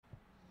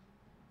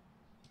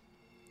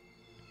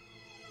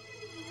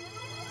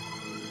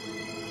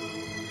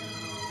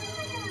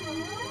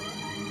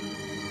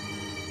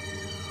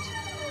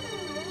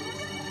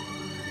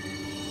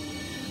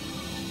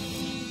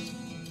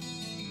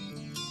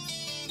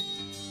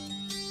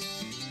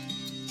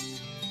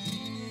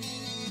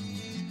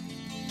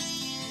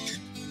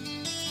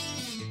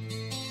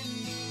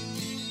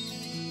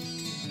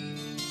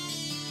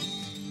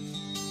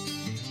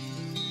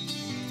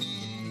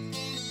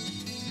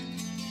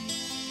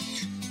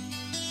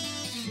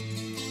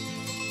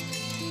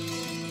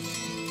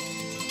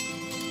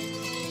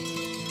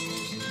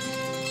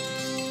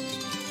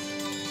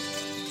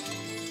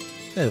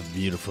That's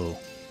beautiful.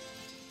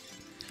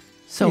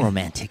 So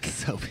romantic.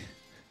 So,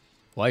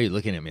 why are you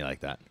looking at me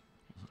like that?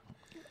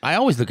 I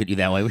always look at you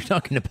that way. We're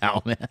talking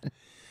about, man.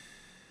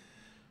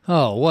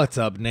 Oh, what's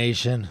up,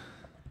 nation?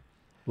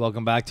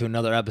 Welcome back to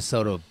another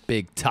episode of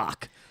Big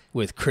Talk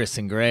with Chris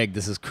and Greg.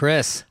 This is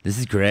Chris. This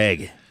is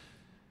Greg.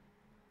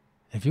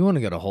 If you want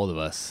to get a hold of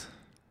us,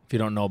 if you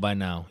don't know by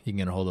now, you can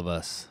get a hold of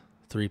us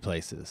 3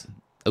 places.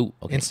 Oh,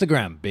 okay.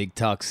 Instagram,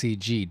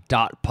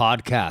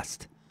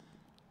 bigtalkcg.podcast.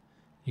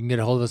 You can get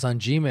a hold of us on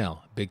Gmail,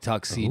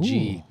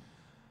 bigtalkcg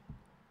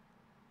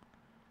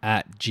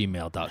at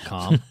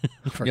gmail.com.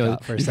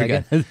 Forgot for a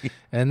second.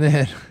 And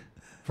then,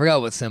 forgot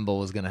what symbol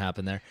was going to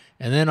happen there.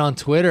 And then on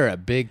Twitter,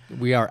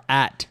 we are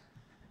at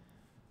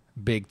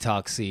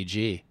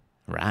bigtalkcg.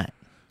 Right.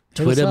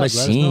 Hit Twitter us up, let us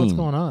know machine. what's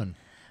going on.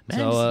 Man,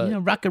 So,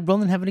 just, rock and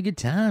rolling, having a good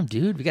time,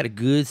 dude. We got a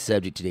good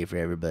subject today for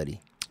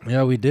everybody.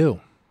 yeah, we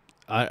do.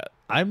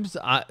 Most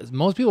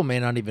people may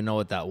not even know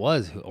what that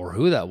was or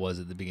who that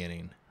was at the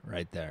beginning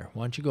right there.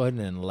 Why don't you go ahead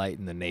and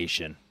enlighten the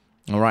nation?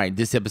 All right,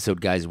 this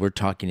episode, guys, we're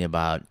talking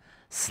about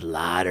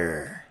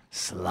Slaughter.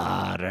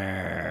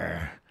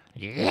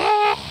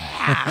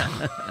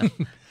 Yeah.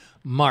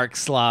 Mark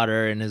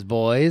Slaughter and his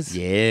boys.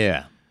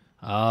 Yeah.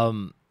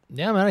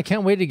 Yeah, man, I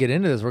can't wait to get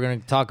into this. We're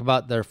going to talk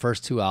about their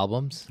first 2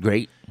 albums.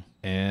 Great.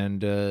 And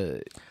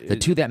The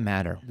two that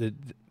matter.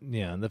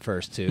 the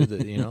first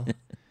 2,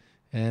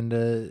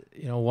 and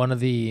one of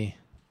the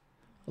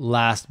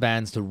last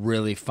bands to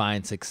really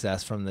find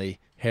success from the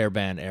hair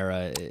band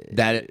era.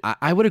 That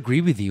I would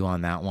agree with you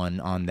on that one,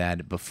 on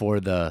that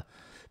before the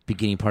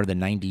beginning part of the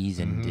 90s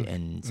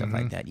and stuff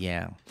like that.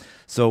 Yeah.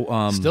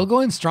 So Still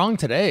going strong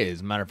today.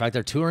 As a matter of fact,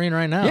 they're touring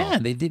right now. yeah,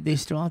 they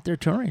still out there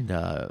touring.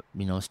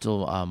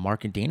 Still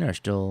Mark and Dana are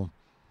still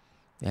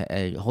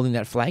holding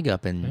that flag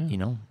up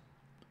and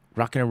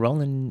rocking and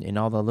rolling in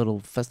all the little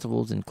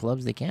festivals and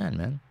clubs they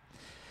can,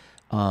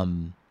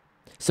 man.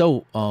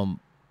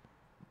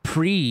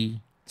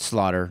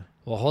 Pre-Slaughter.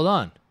 Well,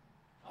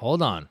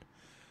 hold on.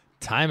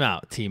 Time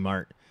out,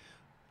 T-Mart.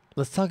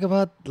 Let's talk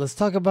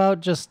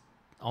about just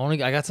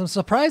only. I got some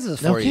surprises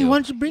for you. Okay, why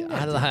don't you bring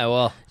that?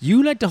 Well,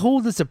 You like to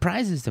hold the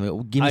surprises to me.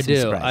 Give me some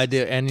surprises. I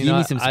do, and give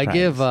me some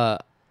surprises.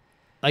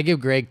 I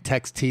give Greg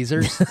text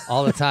teasers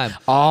all the time.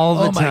 All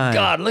the Oh my time.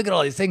 God, look at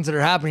all these things that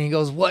are happening. He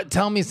goes, "What?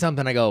 Tell me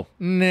something." I go,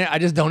 "Nah." I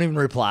just don't even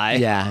reply.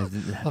 Yeah.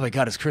 Oh my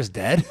God, is Chris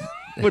dead?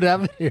 What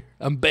happened here?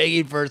 I'm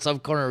begging for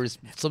some sort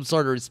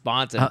of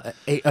response. And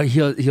He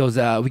goes,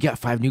 we got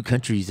 5 new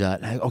countries.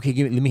 Okay,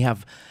 let me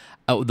have.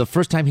 The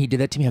first time he did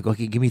that to me, I go,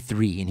 okay, give me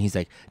 3, and he's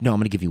like, no, I'm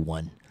gonna give you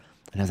 1,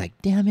 and I was like,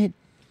 damn it.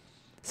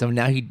 So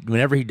now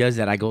whenever he does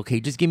that, I go, okay,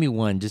 just give me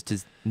 1, just to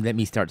let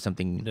me start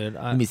something. Dude,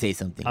 let me say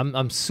something.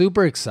 I'm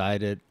super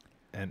excited,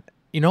 and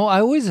I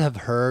always have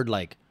heard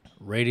like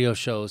radio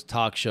shows,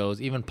 talk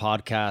shows, even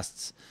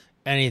podcasts,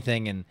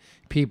 anything, and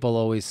people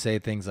always say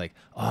things like,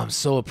 "Oh, I'm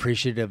so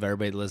appreciative of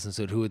everybody that listens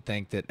to it. Who would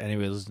think that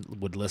anybody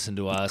would listen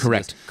to us?"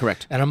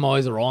 Correct. And I'm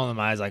always rolling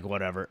my eyes like,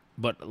 whatever.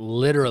 But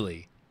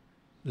literally,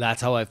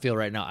 that's how I feel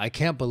right now. I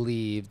can't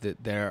believe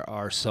that there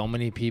are so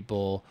many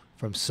people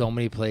from so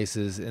many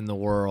places in the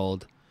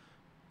world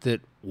that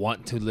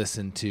want to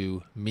listen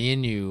to me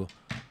and you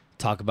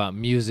talk about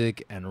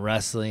music and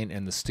wrestling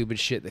and the stupid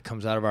shit that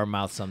comes out of our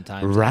mouth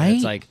sometimes. Right? And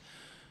it's like,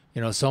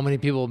 so many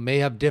people may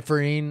have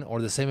differing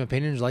or the same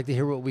opinions, like to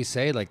hear what we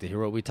say, like to hear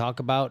what we talk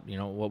about,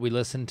 what we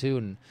listen to.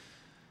 And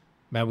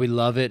man, we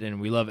love it.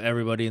 And we love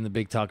everybody in the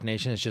Big Talk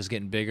Nation. It's just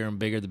getting bigger and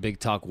bigger, the Big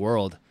Talk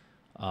world.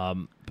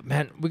 But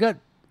man, we got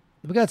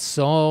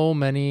so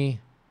many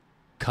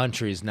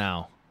countries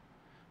now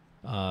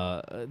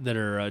that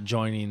are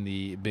joining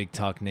the Big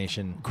Talk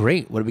Nation.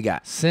 Great. What do we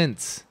got?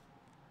 Since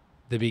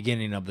the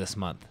beginning of this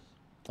month.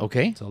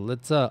 Okay. So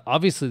let's,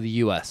 obviously the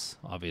U.S.,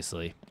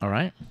 obviously. All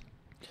right.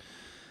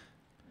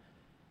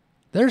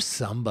 There's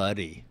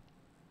somebody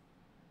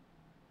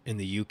in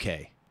the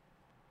UK,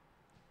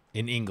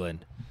 in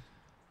England,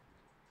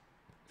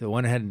 that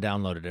went ahead and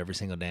downloaded every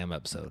single damn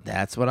episode.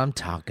 That's what I'm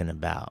talking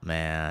about,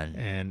 man.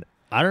 And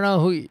I don't know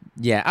who.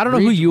 Yeah, I don't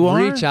know who you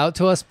are. Reach out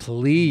to us,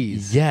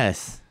 please.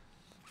 Yes.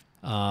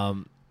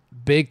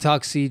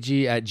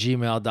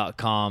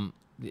 BigTalkCG@gmail.com.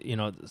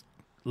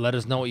 Let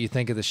us know what you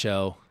think of the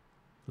show.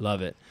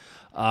 Love it.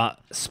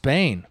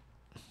 Spain's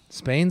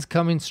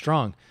coming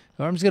strong.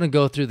 I'm just going to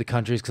go through the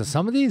countries because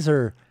some of these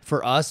are,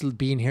 for us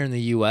being here in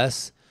the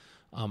U.S.,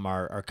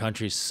 our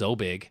country's so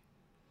big.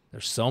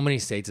 There's so many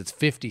states. It's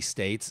 50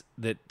 states.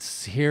 That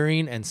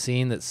hearing and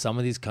seeing that some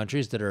of these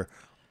countries that are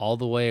all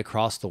the way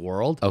across the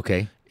world,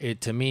 Okay.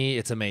 to me,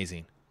 it's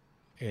amazing.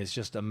 It's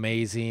just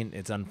amazing.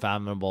 It's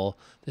unfathomable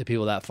that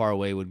people that far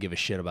away would give a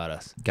shit about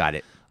us. Got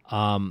it.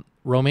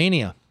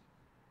 Romania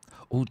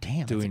Oh,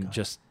 damn. doing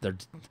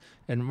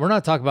and we're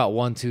not talking about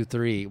 1, 2,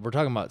 3. We're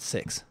talking about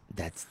 6.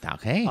 That's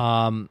okay.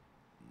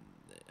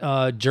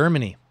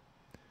 Germany.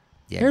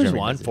 Yeah, Here's Germany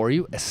one does it. for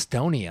you.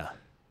 Estonia.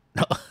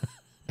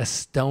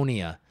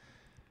 Estonia.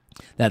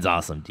 That's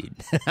awesome, dude.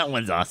 That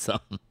one's awesome.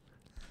 Do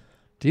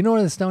you know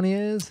where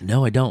Estonia is?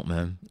 No, I don't,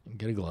 man.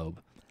 Get a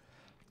globe.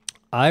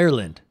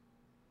 Ireland.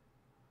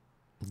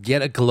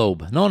 Get a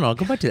globe. No,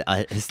 go back to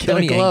Estonia Get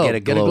a globe. and get a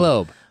globe. Get a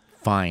globe.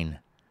 Fine.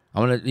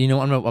 I'm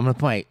gonna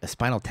put my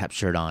Spinal Tap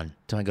shirt on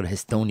until I go to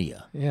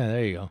Estonia. Yeah,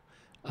 there you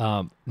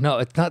go. No,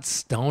 it's not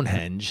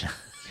Stonehenge.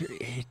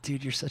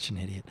 Dude, you're such an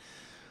idiot.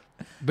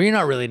 But you're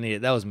not really an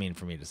idiot. That was mean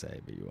for me to say,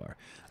 but you are.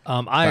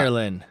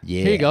 Ireland.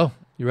 Yeah. Here you go.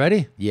 You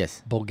ready?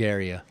 Yes.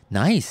 Bulgaria.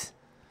 Nice.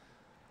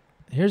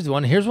 Here's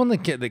one. Here's one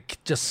that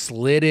just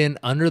slid in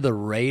under the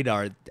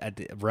radar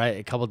right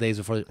a couple days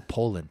before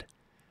Poland.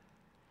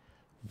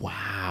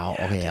 Wow.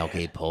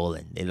 Okay.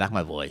 Poland. They like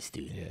my voice,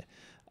 dude.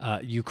 Yeah.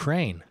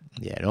 Ukraine.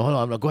 Yeah. No, hold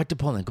on. No, go back to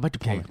Poland. Go back to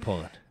Okay, Poland.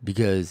 Poland.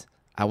 Because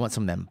I want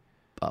some of them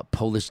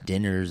Polish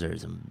dinners or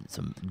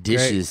some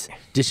dishes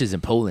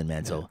in Poland,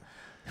 man. So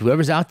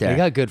whoever's out there, They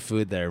got good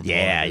food there.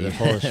 Yeah, the yeah.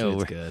 Polish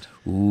food's good.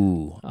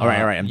 ooh. All right.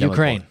 I'm done with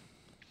Ukraine.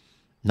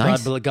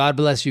 Poland. Nice. God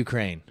bless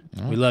Ukraine.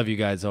 We love you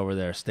guys over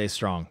there. Stay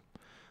strong.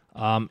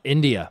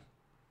 India.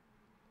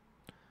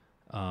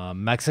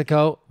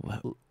 Mexico.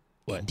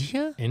 What?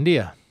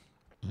 India.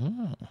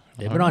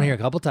 They've been on here a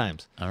couple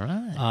times. All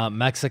right.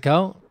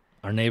 Mexico.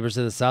 Our neighbors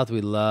to the south.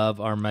 We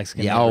love our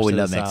Mexican Yeah. neighbors Oh, we to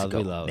the love south. Mexico.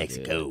 We love it,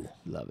 Mexico. dude.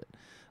 Love it.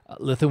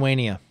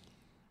 Lithuania.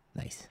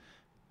 Nice.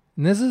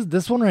 And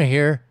this one right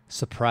here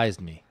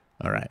surprised me.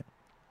 All right.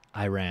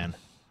 Iran.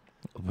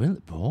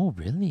 Really? Oh,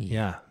 really?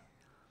 Yeah.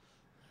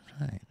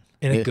 Right.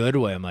 In a good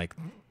way. I'm like,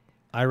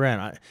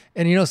 Iran.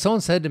 And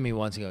someone said to me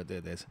once ago,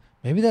 this,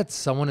 maybe that's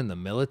someone in the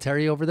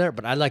military over there,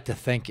 but I like to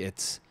think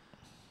it's,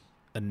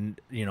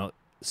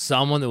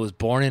 someone that was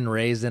born and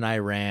raised in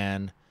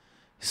Iran,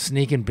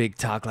 sneaking big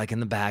talk like in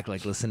the back,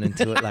 like listening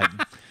to it,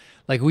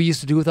 like we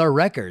used to do with our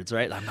records,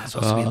 right? I'm not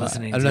supposed to be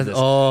listening to this. I'm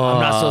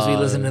not supposed to be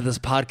listening to this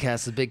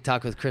podcast, the Big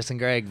Talk with Chris and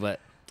Greg, but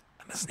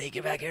I'm gonna sneak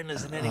it back here and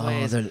listen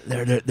anyways.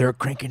 They're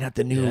cranking out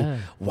the new Yeah.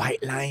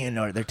 White Lion,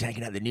 or they're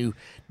cranking out the new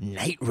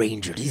Night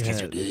Ranger. These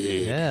guys are good.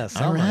 Yeah, All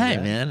something like right,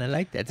 that. man. I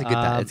like that. It's a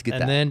good. It's a good.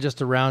 And then just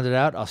to round it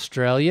out,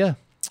 Australia,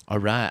 All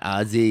right,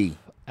 Ozzy.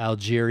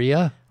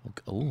 Algeria.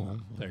 Oh,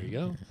 There you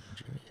go.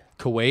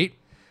 Kuwait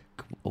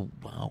oh,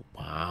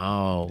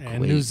 wow.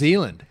 and Kuwait. New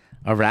Zealand.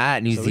 All right,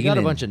 New So Zealand. we got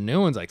a bunch of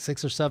new ones, like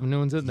 6 or 7 new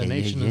ones. The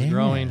nation is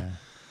growing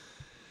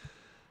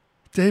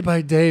day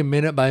by day,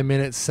 minute by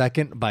minute,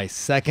 second by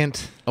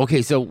second.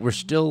 Okay, so we're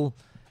still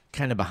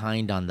kind of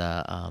behind on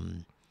the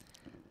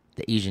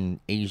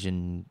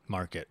Asian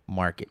Market.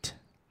 market.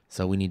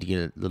 So we need to get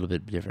a little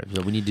bit different.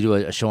 So we need to do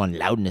a show on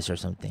loudness or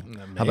something.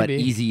 How about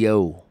maybe. Easy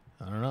O?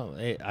 I don't know.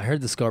 Hey, I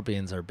heard the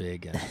Scorpions are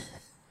big. And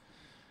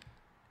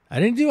I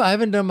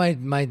haven't done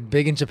my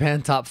Big in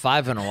Japan top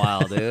 5 in a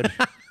while, dude.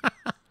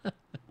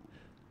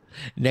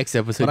 Next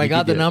episode. But I you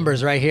got can the do it.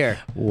 numbers right here.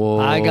 Whoa.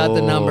 I got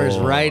the numbers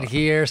right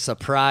here.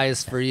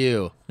 Surprise for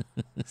you.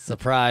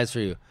 Surprise for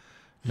you.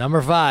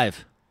 Number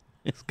 5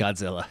 is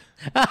Godzilla.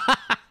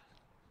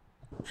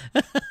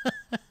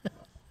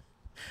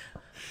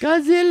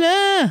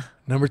 Godzilla.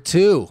 Number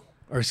 2,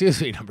 or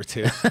excuse me, number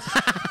 2.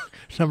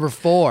 Number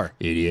 4,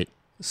 Idiot.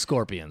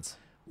 Scorpions.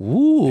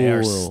 Ooh.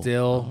 They're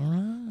still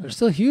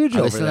huge Are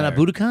over they selling there. at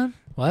Budokan?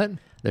 What?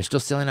 They're still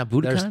selling at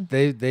They're, Budokan?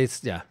 they're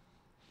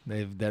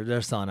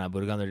selling out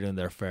Budokan. They're doing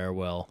their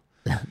farewell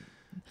They're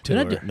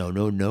tour. not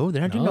no.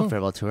 They're not doing no No.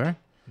 farewell tour.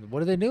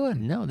 What are they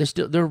doing? No,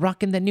 they're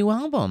rocking that new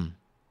album.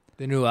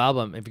 The new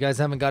album. If you guys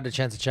haven't got a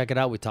chance to check it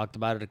out, we talked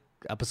about it an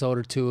episode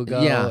or 2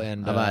 ago. yeah,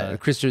 and about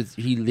Chris,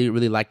 he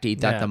really liked it. He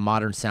thought yeah. the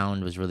modern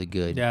sound was really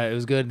good. yeah, it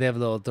was good. They have a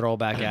little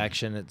throwback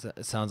action.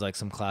 It sounds like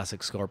some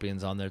classic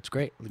Scorpions on there. It's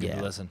great. Give it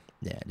Yeah. a listen.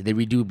 Yeah. Did they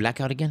redo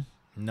Blackout again?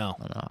 No,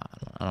 Oh, no,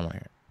 I don't want to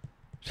hear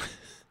it.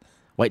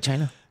 White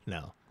China?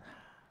 no,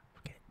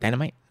 Okay.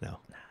 Dynamite? no.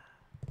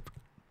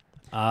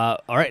 All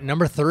right,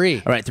 number 3.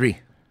 All right, 3.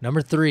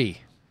 Number 3.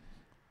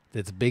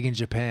 That's big in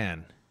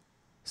Japan.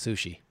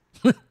 Sushi.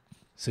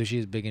 Sushi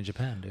is big in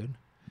Japan, dude.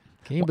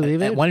 Can you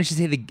believe it? Why didn't you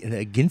say the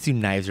Ginsu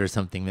knives or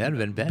something? That'd have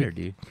been better,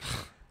 dude.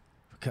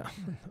 Dude,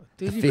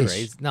 The you fish.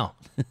 crazy. No.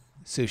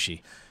 Sushi.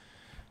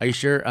 Are you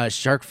sure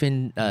shark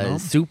fin No.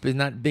 soup is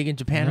not big in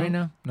Japan No. right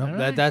now? No, All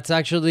right. that's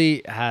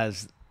actually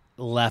has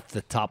left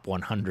the top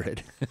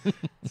 100.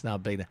 It's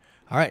not big there.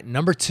 All right,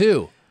 number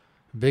 2.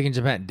 Big in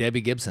Japan. Debbie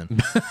Gibson.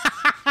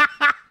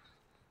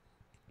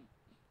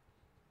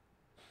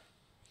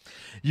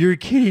 You're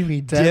kidding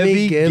me.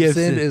 Debbie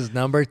Gibson is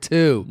number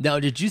 2. Now,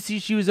 did you see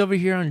she was over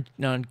here on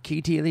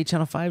KTLA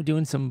Channel 5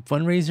 doing some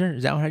fundraiser?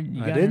 Is that how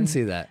you I got didn't her?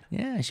 see that.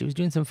 Yeah, she was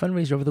doing some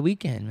fundraiser over the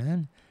weekend,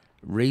 man.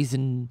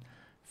 Raising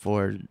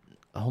for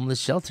a homeless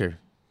shelter.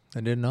 I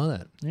didn't know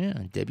that. Yeah,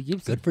 Debbie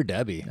Gibson. Good for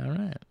Debbie. All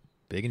right.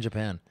 Big in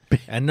Japan.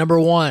 And number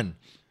 1.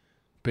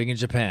 Big in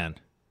Japan.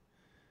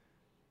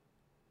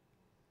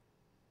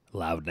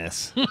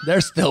 Loudness.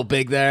 They're still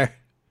big there.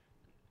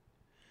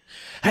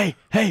 Hey.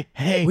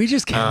 We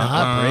just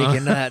cannot break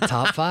into that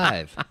top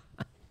 5.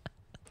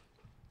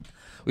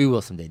 We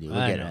will someday, dude. We'll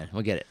I get know. it, man.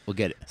 We'll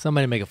get it.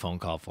 Somebody make a phone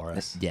call for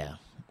us. Yeah.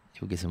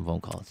 We'll get some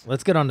phone calls.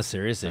 Let's get on to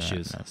serious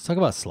issues. Let's talk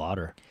about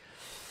Slaughter.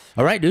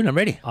 All right, dude. I'm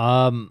ready.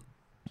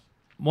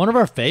 One of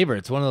our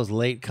favorites, one of those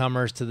late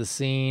comers to the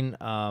scene.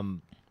 I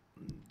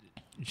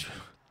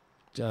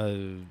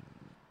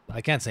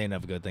can't say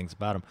enough good things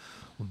about him.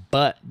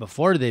 But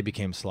before they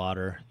became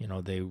Slaughter,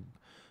 they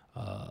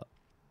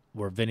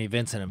were Vinnie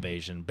Vincent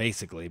Invasion,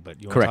 basically.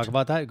 But you want to Correct. talk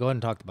about that? Go ahead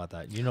and talk about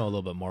that. You know a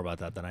little bit more about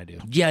that than I do.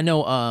 Yeah,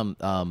 no.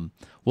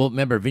 Well,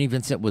 remember, Vinnie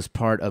Vincent was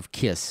part of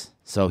Kiss,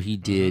 so he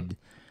did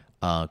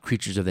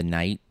Creatures of the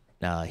Night.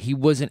 He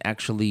wasn't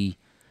actually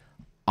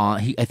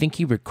on. I think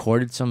he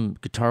recorded some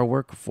guitar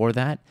work for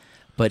that,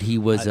 but he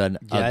was a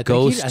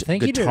ghost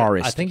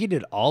guitarist. I think he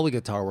did all the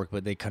guitar work,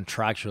 but they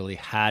contractually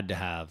had to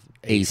have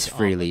Ace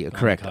Frehley, on the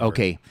correct? cover.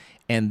 Okay,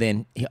 and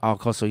then he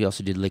also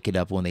did Lick It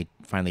Up when they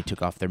finally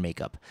took off their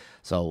makeup.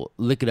 So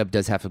Lick It Up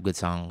does have some good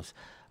songs.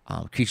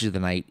 Creatures of the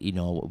Night,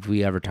 if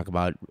we ever talk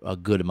about a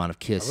good amount of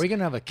Kiss, Are we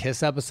gonna have a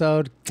Kiss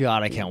episode?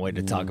 God, I can't wait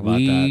to talk about that.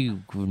 we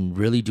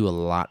really do a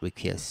lot with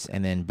Kiss.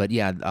 And then, but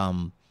yeah,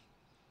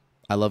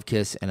 I love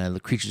Kiss,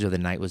 and Creatures of the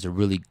Night was a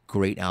really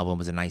great album. It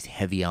was a nice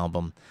heavy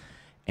album,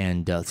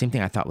 and same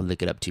thing I thought with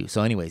Lick It Up too.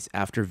 So, anyways,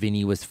 after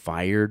Vinny was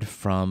fired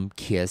from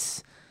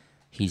Kiss,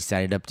 he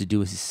decided up to do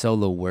his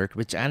solo work,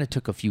 which kind of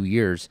took a few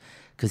years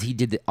because he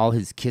did all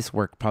his Kiss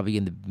work probably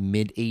in the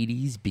mid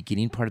 '80s,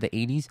 beginning part of the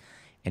 '80s,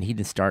 and he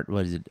didn't start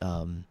Vinnie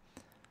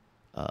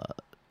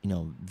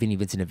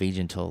Vincent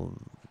Invasion until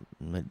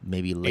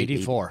maybe late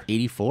 84.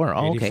 84.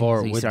 Oh, okay. 84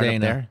 So he with started up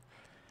Dana. there.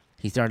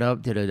 He started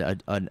up, did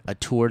a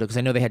tour because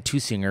I know they had two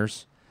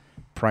singers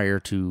prior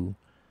to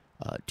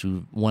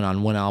one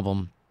on one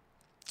album,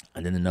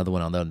 and then another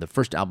one on the other. The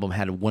first album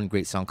had one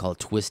great song called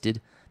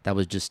 "Twisted." That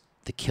was just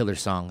the killer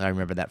song. I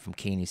remember that from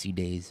KNUC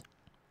days.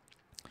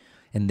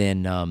 And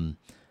then,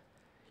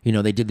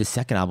 they did the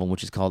second album,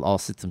 which is called "All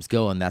Systems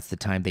Go," and that's the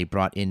time they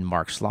brought in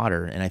Mark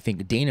Slaughter. And I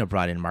think Dana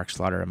brought in Mark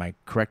Slaughter. Am I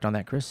correct on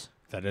that, Chris?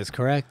 That is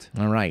correct.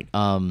 All right.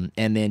 And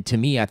then to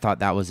me, I thought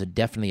that was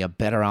definitely a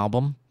better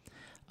album.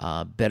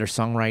 Better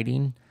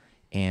songwriting,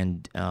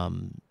 and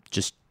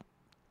just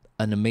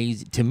an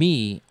amazing. To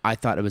me, I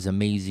thought it was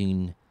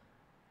amazing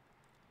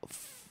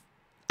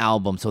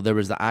album. So there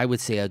was, I would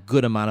say, a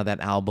good amount of that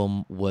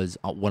album was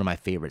one of my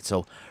favorites.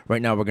 So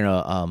right now we're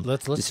gonna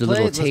Let's just a play,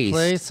 little let's taste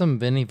play some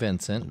Vinnie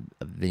Vincent.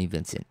 of Vinnie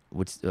Vincent.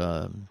 Which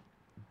This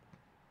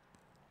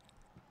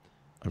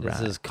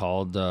is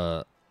called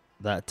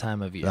That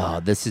Time of Year.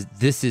 this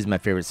is my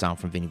favorite song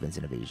from Vinnie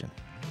Vincent Invasion.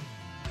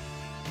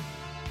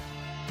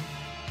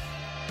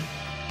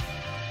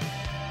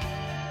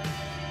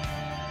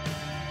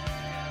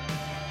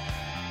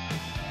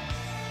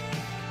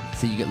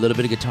 So you get a little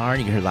bit of guitar and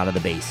you can hear a lot of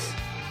the bass.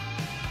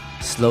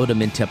 Slow to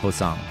mid-tempo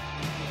song.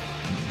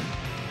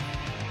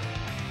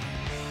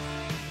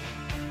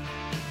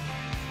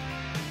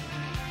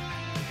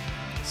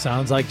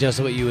 Sounds like just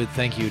what you would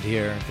think you'd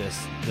hear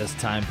this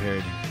time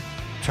period.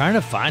 Trying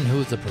to find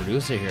who's the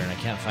producer here, and I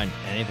can't find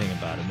anything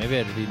about it.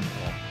 Maybe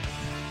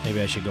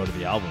maybe I should go to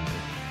the album.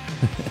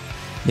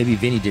 Maybe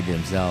Vinny did it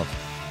himself.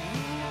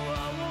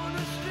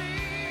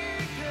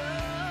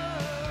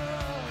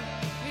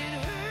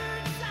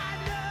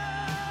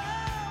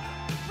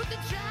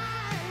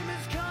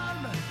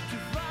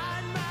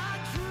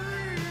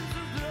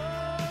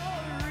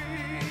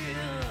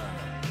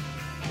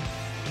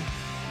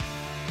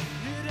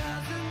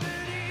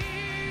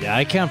 Yeah,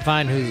 I can't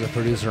find who's the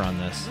producer on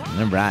this.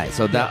 Right.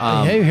 So that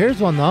Hey, here's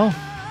one though.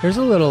 Here's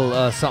a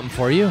little something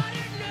for you.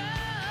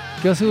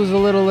 Guess who's a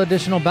little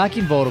additional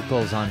backing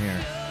vocals on here?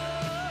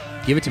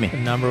 give it to me.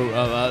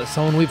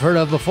 Someone we've heard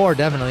of before,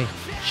 definitely.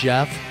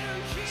 Jeff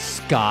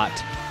Scott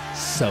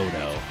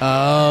Soto.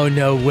 Oh,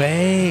 no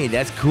way.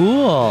 That's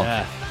cool.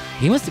 Yeah.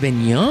 He must have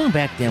been young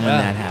back then when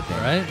that happened.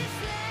 Right?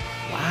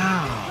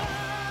 Wow.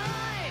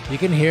 You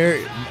can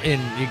hear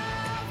in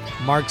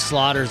Mark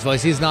Slaughter's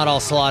voice. He's not all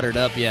slaughtered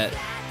up yet.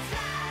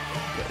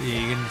 But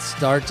you can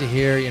start to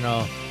hear,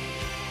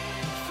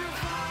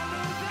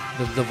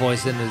 the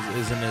voice isn't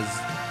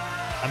as.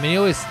 I mean, he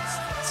always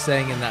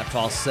sang in that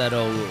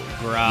falsetto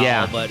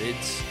growl, but it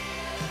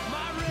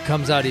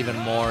comes out even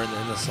more in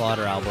the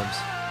Slaughter albums.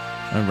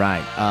 All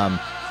right.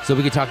 So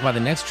we could talk about the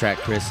next track,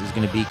 Chris, is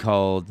going to be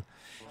called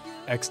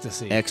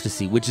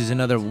Ecstasy, which is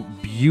another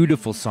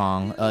beautiful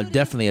song.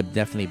 Definitely a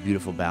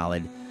beautiful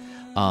ballad.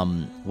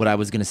 What I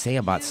was going to say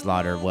about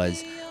Slaughter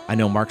was, I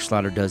know Mark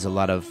Slaughter does a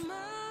lot of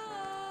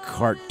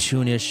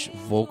cartoonish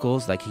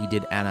vocals, like he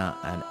did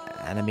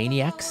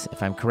Animaniacs,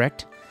 if I'm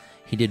correct.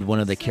 He did one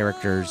of the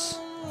characters'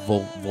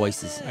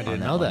 voices. I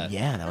didn't know that.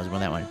 Yeah, that was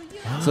one of that one.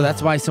 So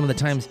that's why some of the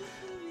times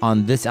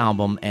on this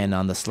album and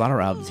on the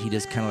Slaughter albums, he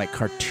does kind of like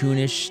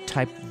cartoonish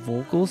type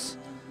vocals.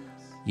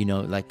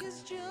 Like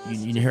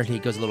you hear he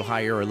goes a little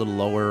higher or a little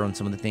lower on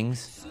some of the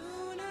things.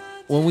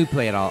 When we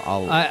play it,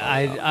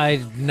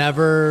 I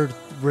never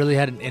really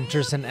had an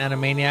interest in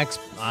Animaniacs.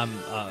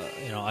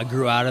 I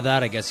grew out of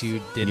that. I guess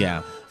you didn't.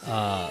 Yeah.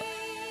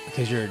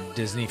 Because you're a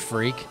Disney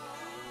freak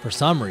for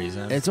some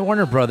reason. It's a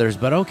Warner Brothers,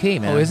 but okay,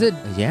 man. Oh, is it?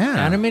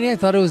 Yeah. Animaniacs? I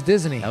thought it was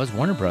Disney. That was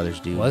Warner Brothers,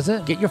 dude. Was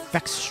it? Get your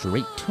facts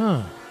straight.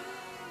 Huh.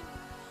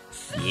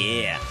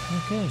 Yeah.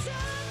 Okay.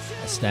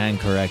 I stand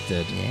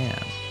corrected. Yeah.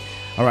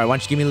 All right, why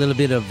don't you give me a little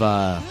bit of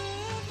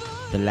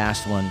the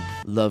last one,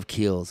 Love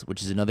Kills,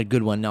 which is another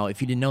good one. Now,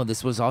 if you didn't know,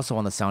 this was also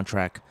on the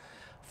soundtrack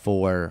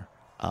for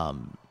A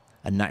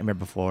Nightmare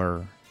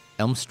Before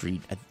Elm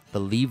Street, I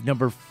believe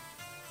number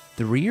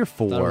 3 or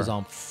 4. Thought it was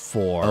on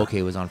 4. Okay,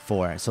 it was on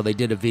 4. So they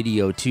did a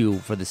video too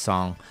for the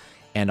song,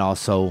 and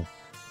also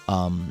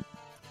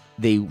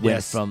they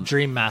went from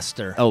Dream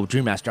Master. Oh,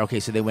 Dream Master. Okay,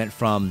 so they went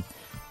from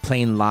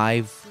playing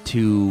live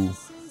to,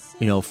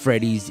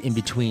 Freddie's in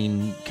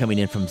between coming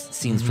in from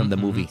scenes from the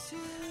movie.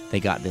 They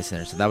got this in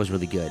there, so that was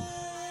really good.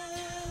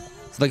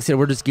 So like I said,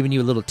 we're just giving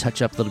you a little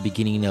touch-up, little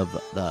beginning of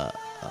the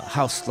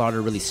how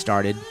Slaughter really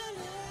started.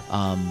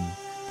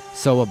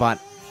 So about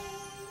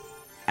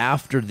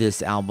after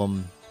this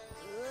album,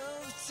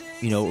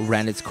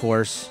 ran its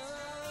course,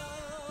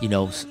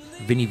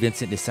 Vinnie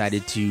Vincent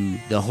decided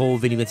the whole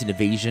Vinnie Vincent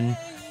invasion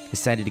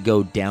decided to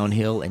go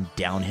downhill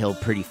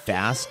pretty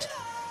fast,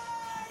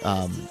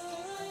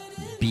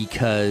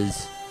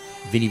 because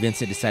Vinnie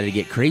Vincent decided to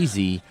get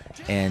crazy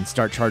and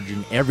start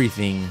charging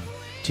everything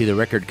to the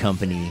record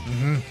company.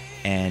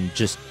 And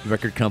just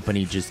record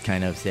company just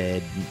kind of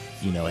said,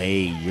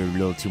 hey, you're a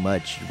little too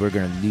much. We're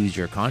going to lose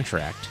your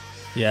contract.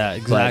 Yeah,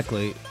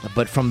 exactly.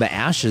 But from the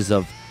ashes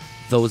of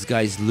those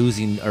guys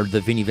losing, or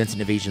the Vinnie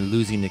Vincent invasion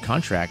losing the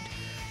contract,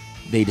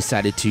 they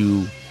decided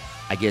to,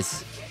 I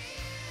guess,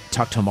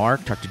 talk to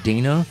Mark, talk to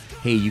Dana.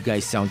 Hey, you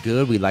guys sound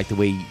good. We like the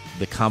way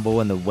the combo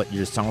and what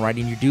your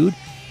songwriting you do.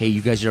 Hey,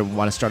 you guys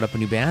want to start up a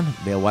new band?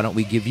 Well, why don't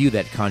we give you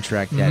that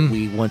contract that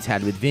we once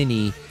had with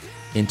Vinnie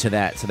into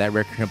that, so that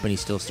record company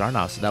still starting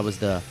off. So that was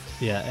the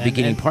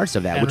beginning parts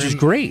of that, which is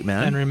great,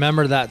 man. And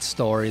remember that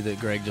story that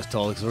Greg just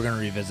told, because we're going to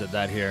revisit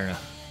that here in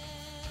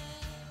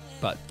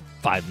about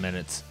 5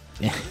 minutes.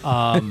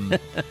 All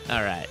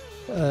right.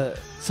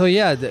 So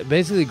yeah,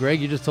 basically, Greg,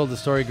 you just told the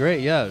story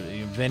great. Yeah,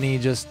 Vinny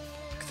just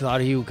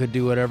thought he could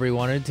do whatever he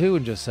wanted to,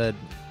 and just said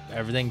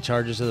everything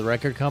charges to the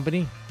record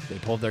company. They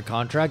pulled their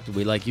contract.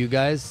 We like you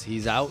guys.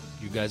 He's out.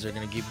 You guys are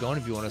going to keep going.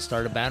 If you want to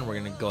start a band, we're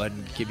going to go ahead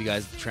and give you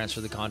guys, transfer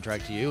the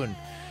contract to you, and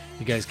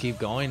you guys keep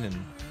going.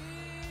 And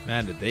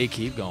man, did they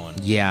keep going?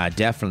 Yeah,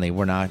 definitely.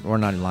 We're not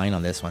in line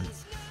on this one.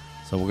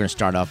 So we're going to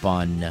start up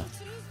on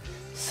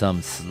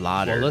some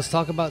Slaughter. Well, let's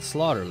talk about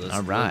Slaughter.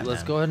 All right.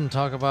 Let's go ahead and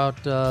talk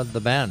about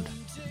the band.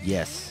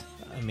 Yes.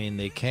 I mean,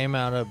 they came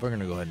out of. We're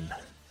going to go ahead and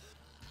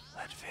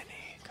let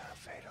Vinny kind of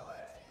fade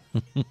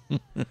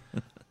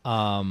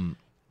away.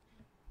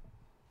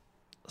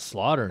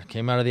 Slaughter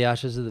came out of the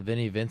ashes of the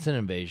Vinnie Vincent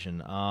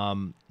invasion.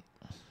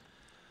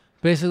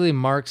 Basically,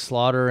 Mark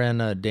Slaughter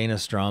and Dana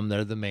Strum,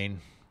 they're the main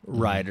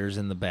writers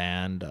in the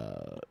band,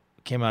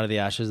 came out of the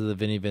ashes of the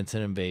Vinnie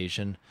Vincent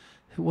invasion.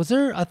 Was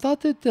there? I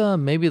thought that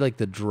maybe like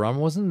the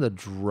wasn't the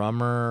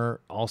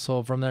drummer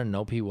also from there?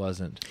 Nope, he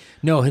wasn't.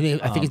 No, I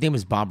think his name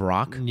was Bob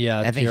Rock.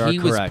 Yeah, I think he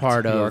was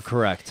part of. You are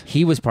correct.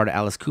 He was part of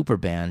Alice Cooper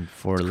band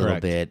for a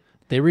little bit.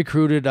 They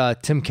recruited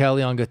Tim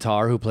Kelly on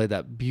guitar, who played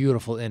that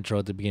beautiful intro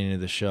at the beginning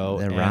of the show.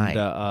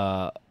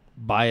 Right.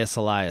 Bias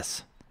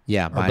Elias.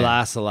 Yeah. Or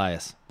Blas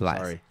Elias. Blas.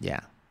 Sorry.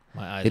 Yeah.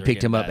 My eyes they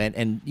picked him up.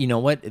 And you know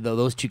what?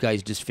 Those two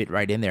guys just fit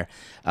right in there.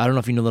 I don't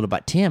know if you know a little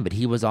about Tim, but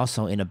he was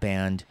also in a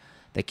band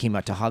that came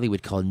out to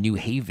Hollywood called New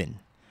Haven.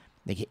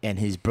 And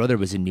his brother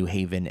was in New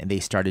Haven, and they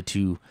started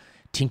to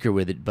tinker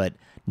with it, but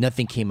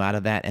nothing came out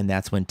of that. And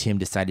that's when Tim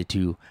decided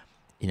to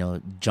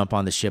jump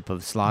on the ship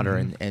of Slaughter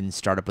and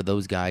start up with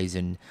those guys.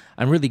 And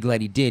I'm really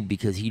glad he did,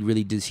 because he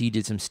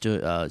did some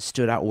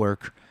stood out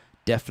work,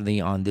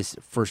 definitely on this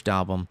first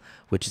album,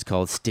 which is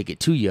called Stick It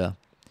To Ya,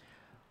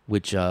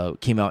 which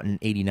came out in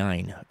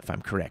 '89, if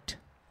I'm correct.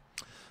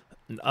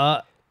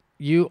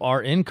 You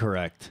are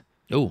incorrect.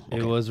 Oh, okay.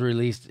 It was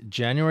released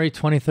January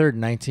 23rd,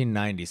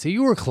 1990. So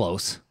you were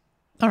close.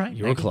 All right.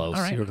 You were close.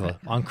 All right. You were close.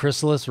 On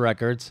Chrysalis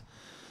Records.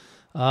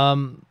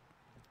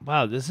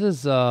 Wow, this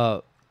is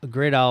a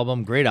great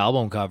album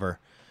cover.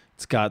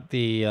 It's got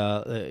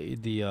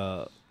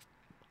the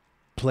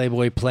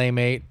Playboy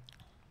Playmate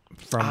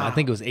from I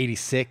think it was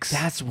 '86.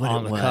 That's what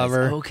on it the was.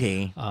 cover.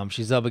 Okay.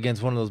 She's up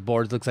against one of those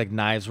boards. Looks like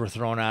knives were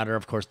thrown at her.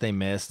 Of course, they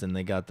missed, and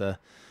they got the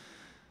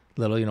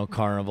little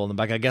carnival in the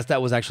back. I guess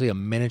that was actually a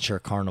miniature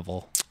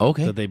carnival.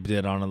 Okay. That they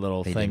did on a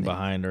little thing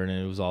behind her, and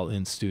it was all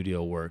in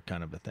studio work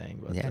kind of a thing.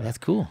 But, yeah, that's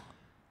cool.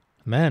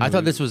 Man, I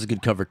thought this was a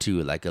good cover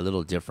too, like a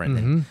little different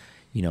than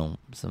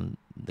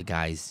the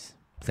guys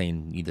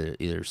playing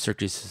either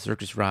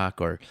circus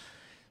rock or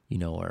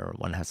or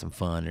want to have some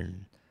fun.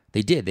 And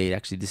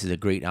this is a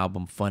great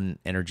album, fun,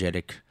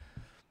 energetic,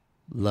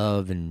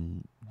 love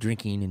and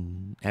drinking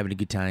and having a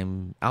good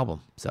time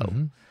album. So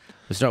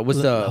let's start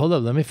with hold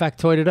up, let me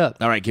factoid it up.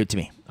 All right, give it to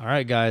me. All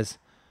right, guys,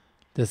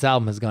 this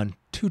album has gone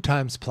 2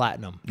 times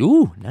platinum.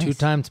 Ooh, nice. 2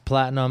 times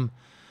platinum.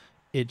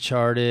 It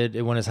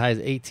went as high as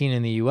 18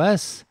 in the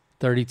U.S.,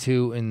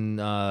 32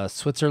 in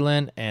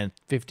Switzerland, and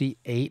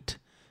 58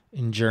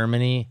 in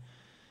Germany.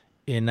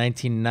 In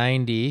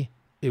 1990,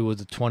 it was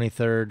the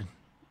 23rd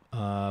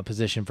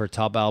position for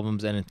top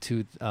albums, and in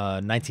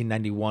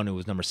 1991, it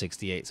was number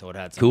 68, so it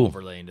had some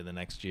overlay into the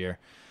next year.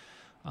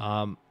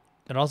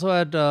 It also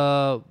had,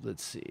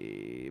 let's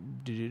see,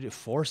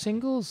 4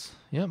 singles?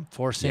 Yep,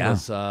 4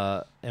 singles.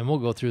 Yeah. And we'll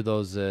go through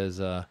those as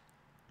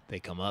they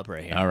come up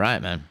right here. All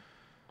right, man.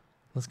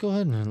 Let's go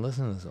ahead and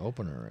listen to this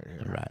opener right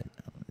here. All right.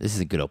 This is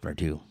a good opener,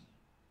 too.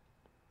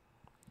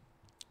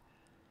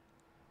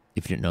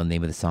 If you don't know the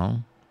name of the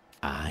song,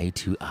 Eye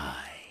to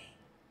Eye.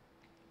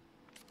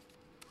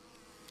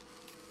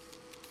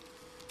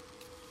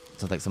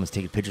 Sounds like someone's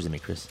taking pictures of me,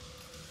 Chris.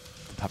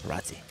 The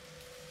paparazzi.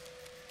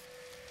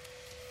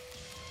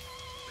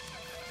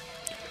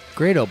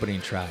 Great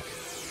opening track.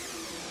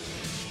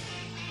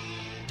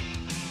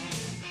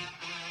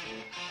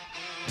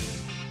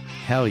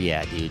 Hell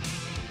yeah, dude.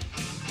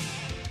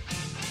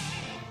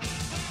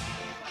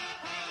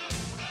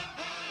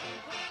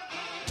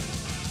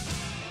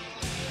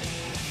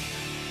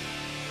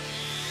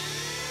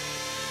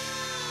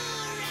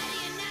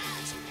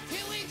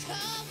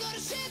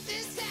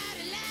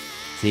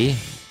 See?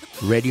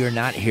 Ready or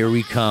not, here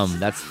we come.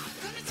 That's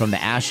from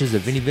the ashes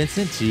of Vinnie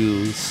Vincent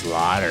to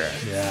Slaughter.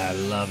 Yeah, I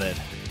love it.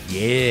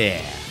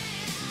 Yeah.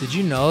 Did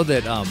you know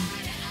that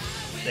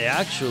they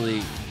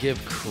actually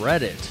give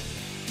credit?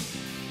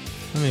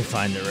 Let me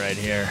find it right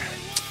here.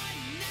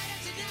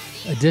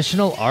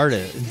 Additional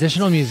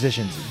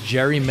musicians.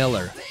 Jerry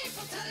Miller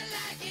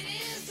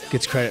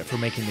gets credit for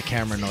making the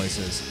camera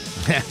noises.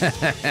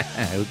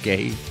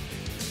 Okay.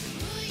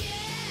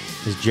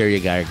 Is Jerry a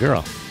guy or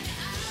girl?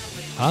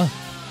 Huh?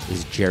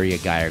 Is Jerry a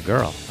guy or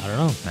girl? I don't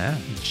know. Yeah.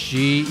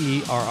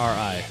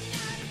 Gerri.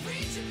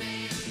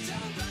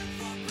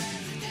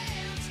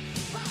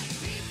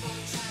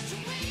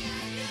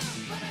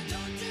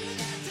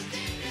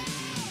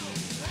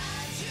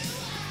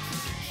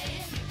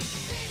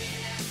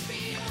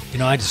 You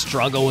know, I just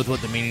struggle with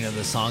what the meaning of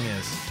the song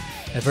is.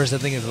 At first I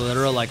think it's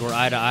literal, like we're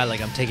eye to eye,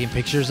 like I'm taking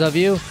pictures of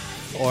you.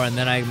 And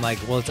then I'm like,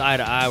 well, it's eye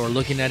to eye. We're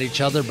looking at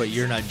each other, but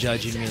you're not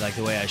judging me like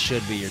the way I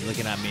should be. You're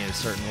looking at me in a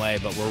certain way,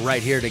 but we're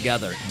right here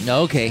together.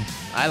 Okay.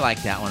 I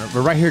like that one.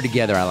 We're right here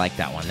together. I like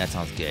that one. That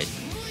sounds good.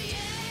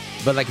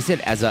 But like I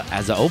said, as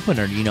a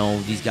opener, you know,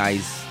 these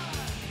guys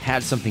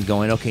had something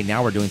going. Okay,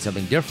 now we're doing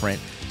something different,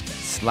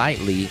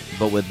 slightly,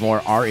 but with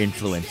more our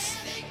influence.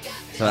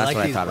 So that's I like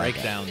what these I thought.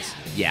 breakdowns.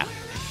 Yeah.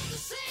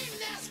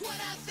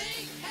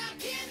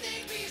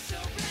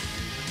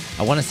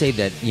 I want to say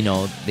that, you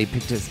know, they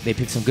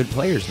picked some good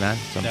players, man.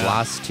 From Yeah.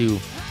 Blas to,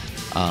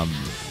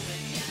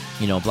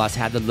 you know, Blas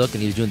had the look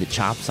and he was doing the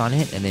chops on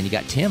it, and then you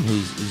got Tim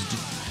who's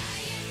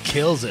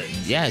Kills it.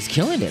 yeah, he's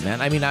killing it,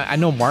 man. I mean, I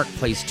know Mark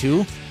plays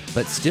too,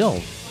 but still,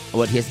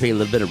 what, he has to play a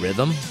little bit of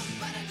rhythm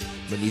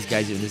when these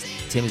guys,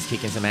 Tim is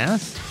kicking some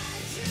ass.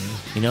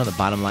 Mm-hmm. You know, the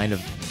bottom line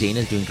of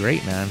Dana's doing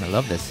great, man. I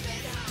love this.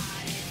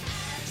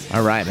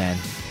 All right, man.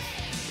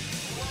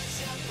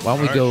 Why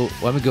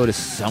don't we go to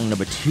song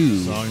number 2?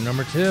 Song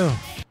number 2.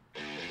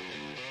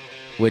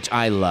 Which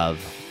I love.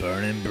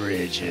 Burning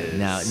Bridges.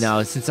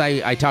 Now, since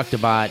I talked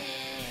about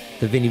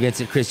the Vinnie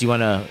Vincent, Chris,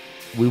 yeah,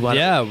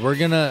 we're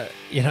gonna,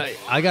 you know,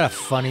 I got a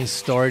funny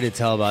story to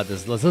tell about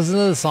this. Let's listen to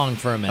the song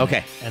for a minute.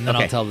 Okay. And then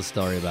Okay. I'll tell the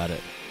story about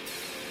it.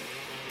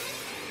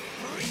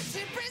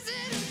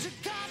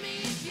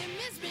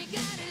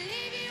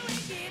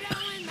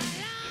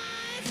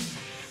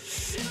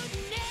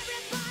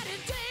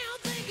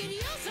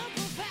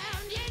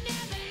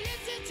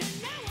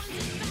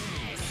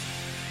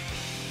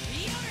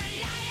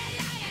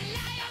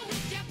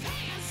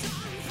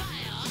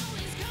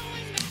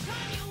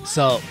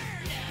 So,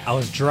 I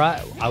was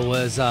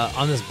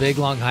on this big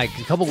long hike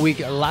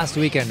last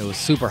weekend. It was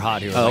super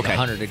hot here. It was like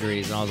 100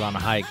 degrees, and I was on a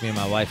hike. Me and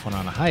my wife went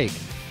on a hike,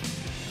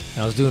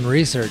 and I was doing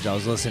research. I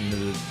was listening to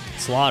the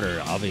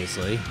Slaughter,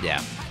 obviously.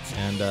 Yeah.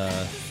 And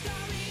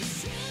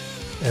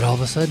it all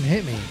of a sudden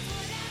hit me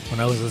when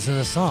I was listening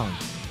to the song.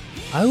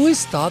 I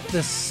always thought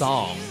this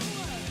song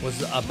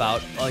was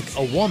about like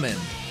a woman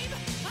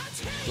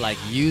like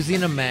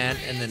using a man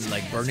and then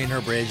like burning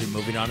her bridge and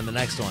moving on to the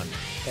next one.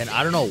 And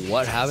I don't know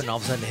what happened. All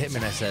of a sudden it hit me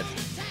and I said,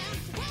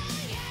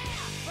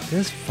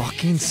 this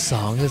fucking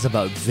song is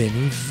about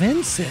Vinnie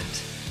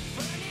Vincent.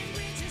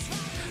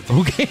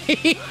 Okay.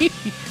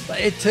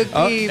 It took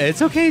me...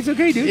 It's okay,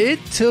 dude.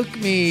 It took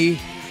me...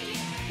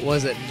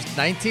 Was it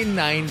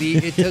 1990?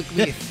 It took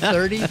me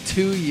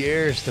 32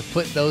 years to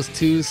put those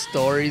two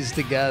stories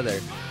together.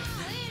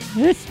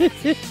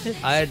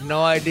 I had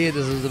no idea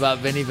this was about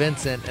Vinnie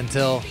Vincent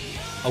until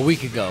a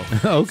week ago.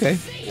 Okay.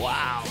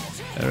 Wow.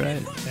 All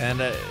right. And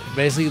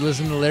basically,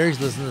 listen to the lyrics,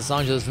 listen to the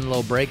songs, listen to a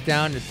little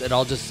breakdown. It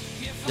all just,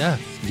 yeah.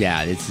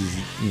 Yeah, this is,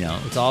 you know.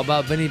 It's all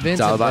about Vinnie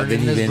Vincent. all about burning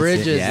Vinnie his Vincent,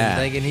 bridges yeah. and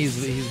thinking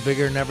he's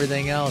bigger than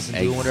everything else and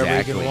doing whatever he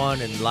Exactly. can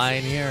want and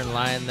lying here and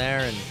lying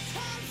there. And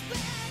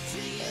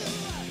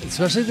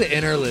especially the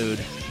interlude.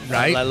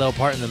 Right? That little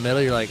part in the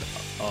middle, you're like,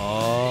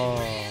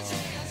 oh.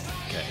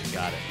 Okay,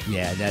 got it.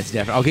 Yeah, that's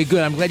definitely. Okay,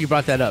 good. I'm glad you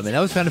brought that up, man. That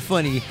was kind of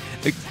funny.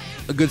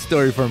 A good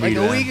story for me.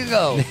 Like a week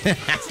ago.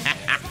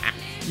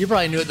 You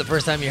probably knew it the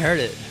first time you heard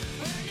it.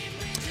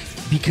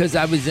 Because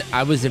I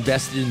was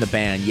invested in the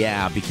band,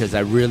 yeah, because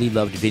I really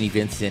loved Vinnie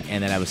Vincent,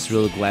 and then I was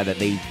really glad that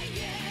they,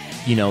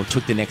 you know,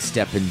 took the next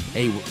step and,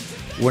 hey,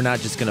 we're not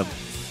just going to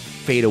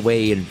fade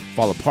away and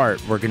fall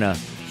apart. We're going to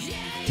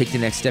take the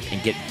next step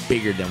and get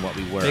bigger than what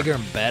we were. Bigger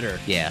and better.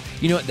 Yeah.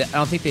 You know what? I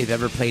don't think they've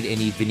ever played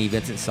any Vinnie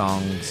Vincent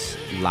songs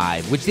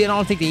live, which I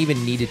don't think they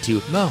even needed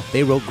to. No.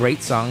 They wrote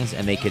great songs,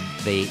 and they,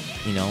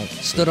 you know.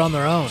 Stood on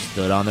their own.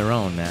 Stood on their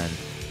own, man.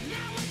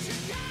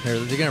 Here,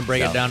 you're gonna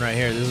break it down right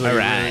here. This is where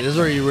this is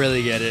where you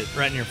really get it,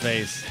 right in your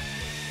face.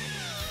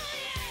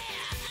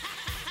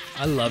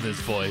 I love his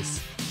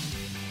voice.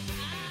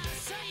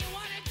 So you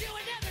wanna do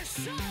another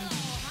solo?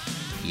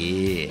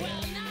 Yeah.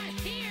 Well, not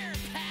here,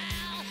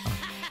 pal.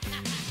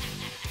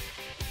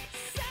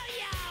 So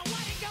you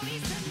wanna go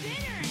eat some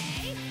dinner,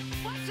 eh?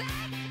 What's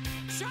that?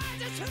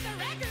 Charge us to the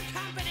record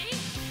company?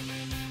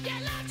 You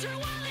left your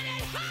wallet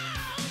at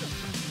home?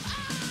 Oh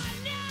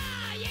no,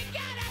 you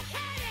got a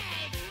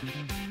headache.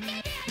 Maybe I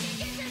can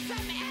get you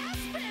some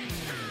aspirin,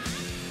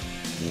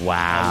 huh?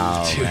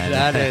 Wow. Dude, man.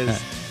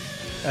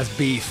 that's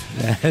beef.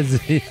 That's-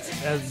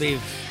 That's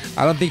beef.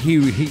 I don't think he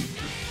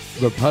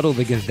repuddled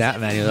against that,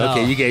 man. He was, No.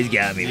 okay, you guys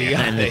got me, You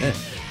got man. me.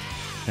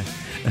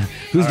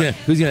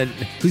 who's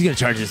gonna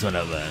charge this one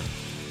up, man?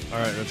 All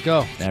right, let's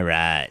go. All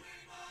right.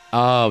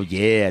 Oh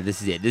yeah,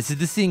 this is it. This is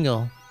the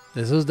single.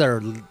 This was their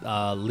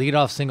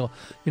lead-off single.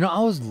 You know, I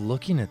was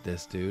looking at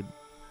this, dude.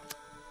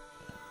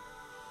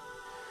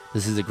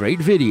 This is a great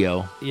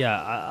video.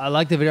 Yeah, I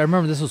like the video. I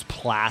remember this was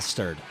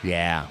plastered.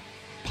 Yeah.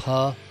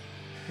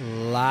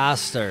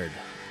 Plastered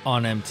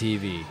on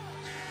MTV.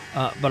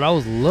 But I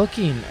was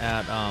looking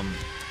at I'm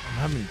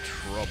having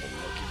trouble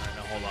looking right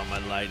now. Hold on, my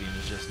lighting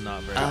is just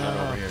not very good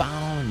over here.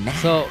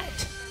 So,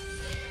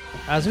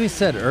 as we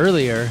said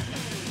earlier,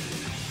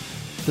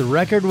 the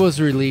record was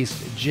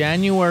released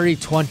January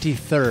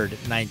 23rd,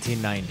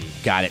 1990.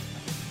 Got it.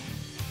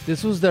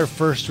 This was their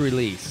first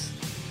release.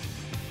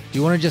 Do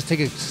you want to just take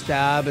a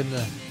stab in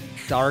the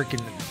dark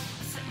and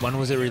when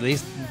was it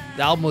released?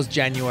 The album was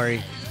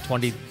January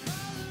 23rd,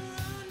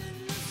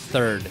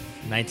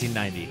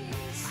 1990.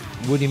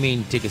 What do you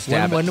mean take a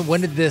stab?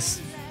 When did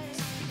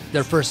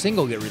their first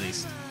single get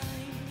released?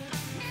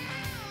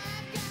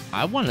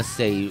 I want to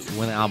say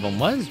when the album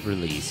was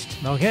released.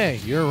 Okay,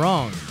 you're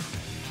wrong.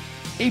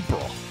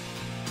 April.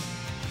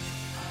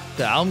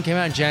 The album came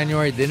out in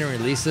January, they didn't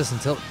release this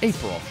until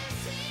April.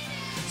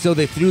 So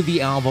they threw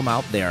the album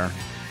out there,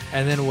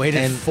 And then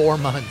waited And 4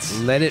 months.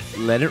 let it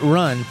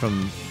run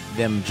from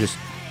them just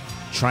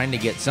trying to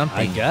get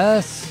something. I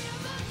guess.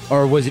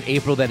 Or was it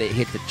April that it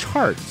hit the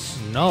charts?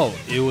 No,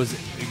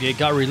 it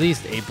got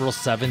released April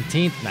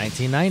 17th,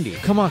 1990.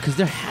 Come on, because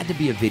there had to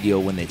be a video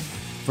when it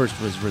first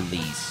was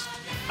released.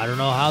 I don't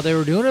know how they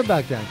were doing it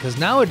back then, because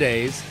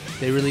nowadays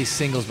they release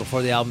singles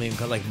before the album even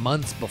comes, like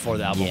months before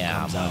the album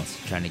comes out.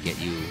 Trying to get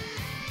you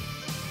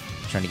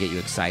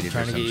excited.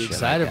 Trying for to some get you shit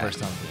excited like for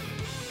that. something.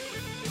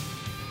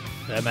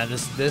 Yeah, man,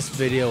 this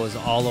video was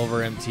all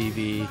over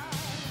MTV,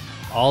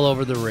 all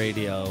over the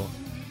radio.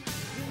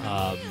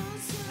 How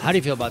do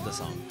you feel about the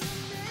song?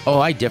 Oh,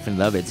 I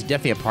definitely love it. It's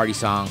definitely a party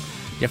song.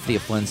 Definitely a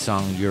fun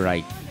song. You're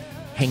like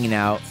hanging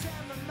out,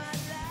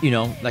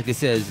 like it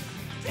says,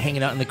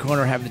 hanging out in the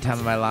corner, having the time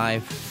of my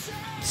life,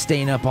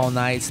 staying up all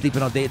night,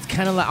 sleeping all day. It's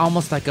kind of like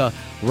almost like a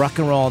rock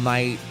and roll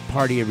night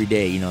party every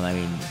day. You know what I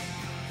mean?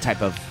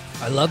 Type of.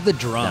 I love the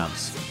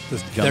drums.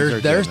 Those drums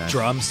are Their good, man.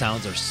 drum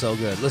sounds are so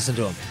good. Listen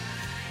to them.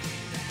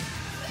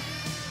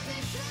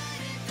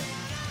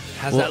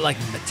 Has Well- that like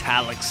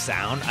metallic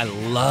sound. I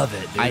love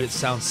it, dude. It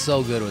sounds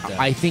so good with that.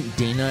 I think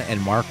Dana and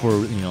Mark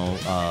were,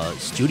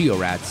 studio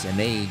rats, and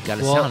they got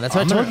a sound. That's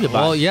what I told you about.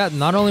 Well, yeah,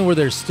 not only were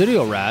there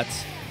studio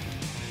rats,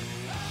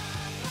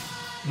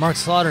 Mark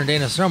Slaughter and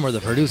Dana Strum were the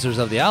producers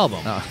of the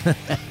album. Oh.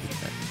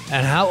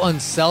 And how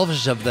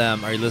unselfish of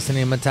them, are you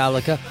listening to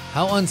Metallica?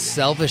 How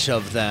unselfish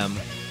of them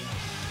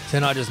to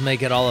not just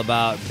make it all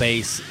about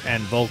bass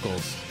and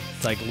vocals.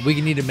 It's like,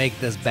 we need to make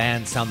this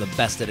band sound the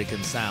best that it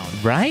can sound.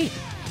 Right?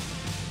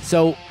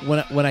 So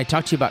when I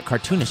talk to you about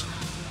cartoonish,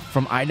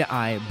 from Eye to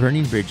Eye,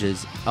 Burning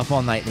Bridges, Up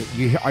All Night,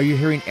 are you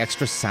hearing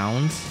extra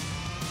sounds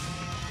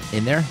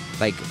in there?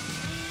 Like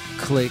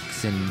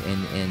clicks and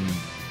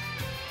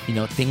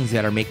things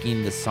that are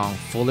making the song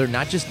fuller,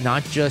 not just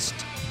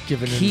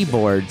Giving it-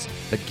 keyboards,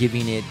 but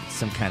giving it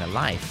some kind of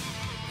life.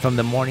 From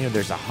the morning,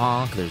 there's a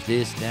honk, there's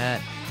this,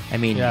 that. I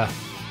mean, Yeah.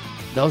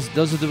 those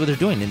are what they're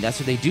doing, and that's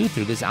what they do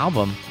through this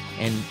album,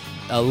 and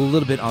a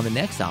little bit on the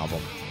next album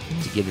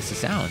to give this a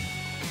sound.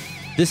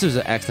 This was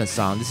an excellent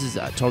song. This is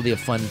totally a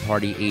fun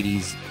party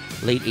 80s,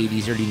 late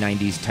 80s, early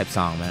 90s type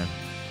song, man.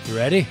 You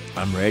ready?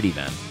 I'm ready,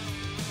 man.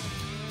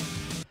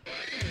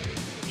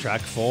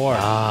 Track 4.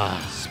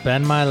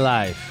 Spend My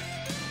Life.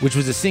 Which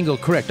was a single,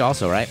 correct,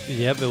 also, right?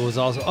 Yep, it was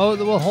also. Oh,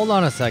 well, hold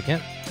on a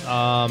second.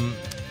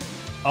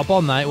 Up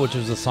All Night, which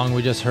was the song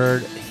we just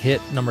heard,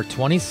 hit number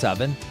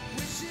 27.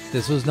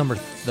 This was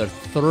the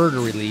third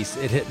release.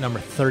 It hit number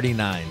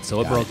 39,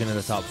 so it Got broke it. into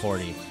the top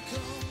 40.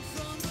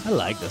 I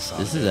like this song.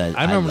 This is a-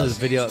 I remember I love this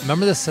it. video.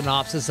 Remember the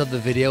synopsis of the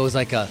video? It was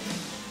like a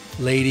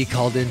lady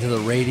called into the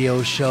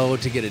radio show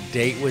to get a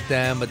date with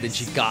them, but then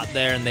she got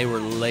there and they were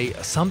late.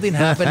 Something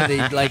happened.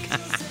 And they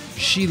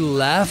she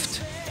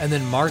left. And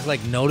then Mark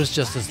noticed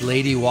just this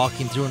lady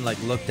walking through and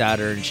looked at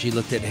her, and she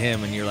looked at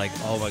him, and you're like,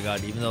 oh my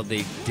God, even though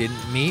they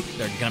didn't meet,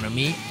 they're gonna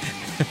meet.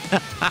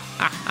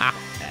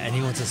 And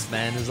he wants to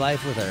spend his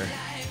life with her.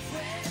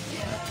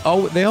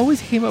 Oh, they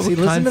always came up See, with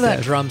listen to that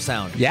concepts. drum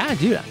sound. Yeah,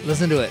 dude.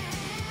 Listen to it.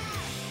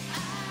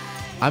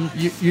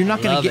 You're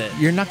not gonna Love get it.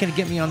 you're not gonna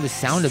get me on the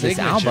sound of this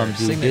Signature, album,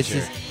 dude.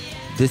 signature.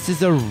 This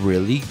is a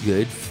really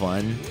good,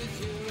 fun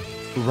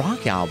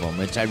rock album,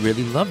 which I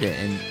really loved it,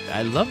 and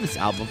I love this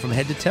album from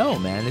head to toe,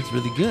 man. It's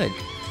really good.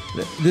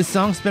 This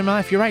song "Spend My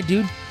Life," you're right,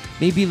 dude.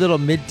 Maybe a little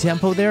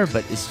mid-tempo there,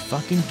 but it's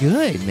fucking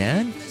good,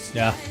 man.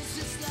 Yeah.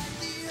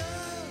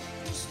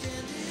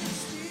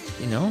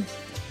 You know?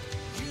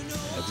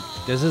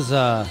 This is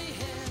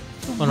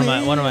one of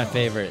my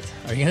favorites.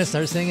 Are you gonna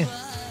start singing?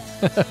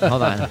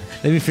 Hold on.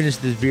 Let me finish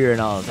this beer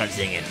and I'll start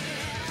singing.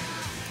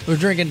 We're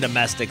drinking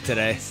domestic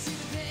today.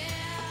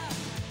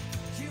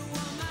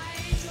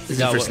 This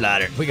is for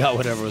Slaughter. We got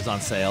whatever was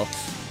on sale.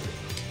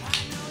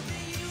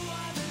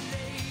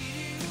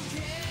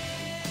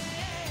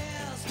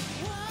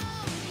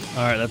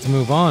 All right, let's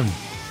move on.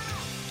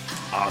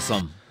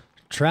 Awesome.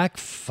 Track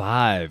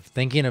 5,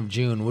 Thinking of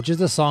June, which is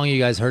the song you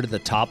guys heard at the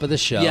top of the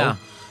show. Yeah.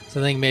 So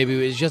I think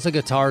maybe it's just a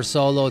guitar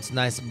solo. It's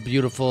nice,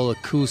 beautiful,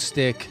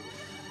 acoustic.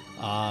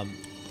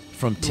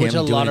 From Tim which a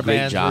doing lot a of great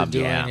bands job. were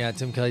doing. Yeah.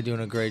 Tim Kelly doing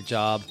a great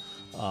job.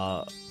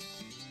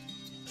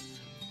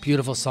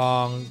 Beautiful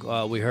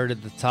song. We heard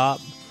at the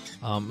top.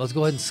 Let's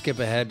go ahead and skip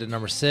ahead to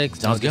number 6.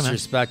 Sounds No good, man.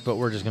 disrespect, but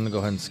we're just going to go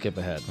ahead and skip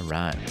ahead. All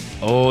right.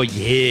 Oh,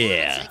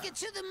 yeah. Take it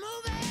to the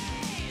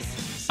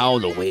movies. All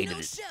the way to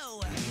the Show.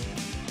 Watch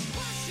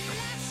your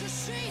lights to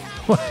see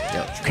how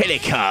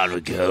credit card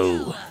we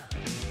go.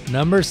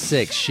 Number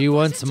 6, She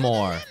Wants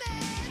More.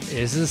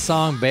 This is a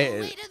song,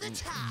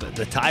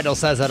 the title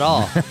says it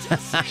all.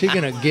 She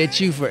gonna get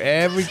you for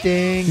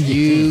everything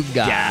you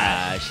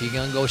got. She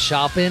gonna go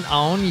shopping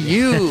on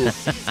you.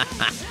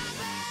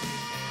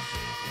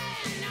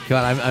 Come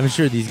on, I'm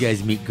sure these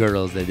guys meet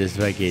girls that just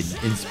fucking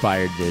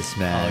inspired this,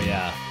 man. Oh,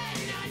 yeah.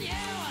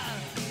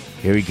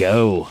 Here we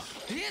go.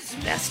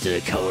 Master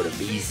Dakota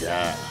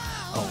Visa.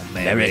 Oh,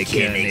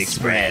 American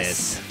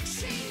Express.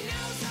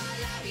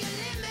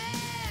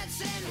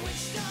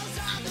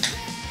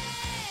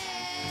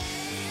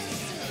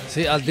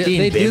 See,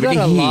 they In do that Beverly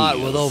a lot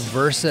Hills.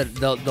 where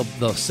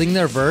they'll sing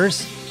their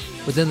verse,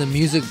 but then the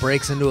music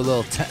breaks into a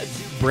little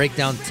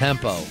breakdown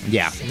tempo.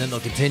 Yeah. And then they'll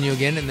continue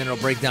again, and then it'll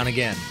break down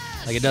again,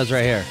 like it does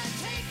right here.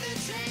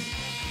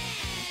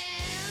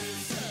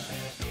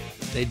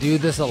 They do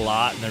this a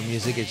lot in their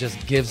music. It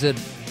just gives it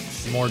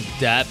more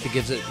depth.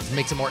 It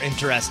makes it more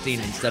interesting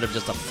instead of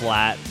just a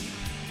flat,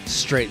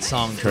 straight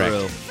song Correct.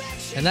 through.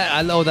 And that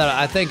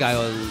I think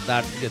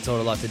that gets owed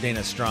a lot to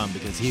Dana Strum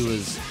because he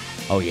was.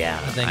 Oh, yeah.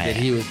 I think that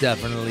he was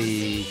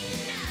definitely.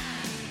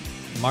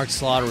 Mark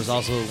Slaughter was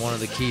also one of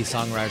the key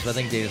songwriters, but I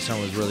think Dana Strum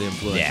was really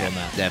influential in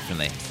that.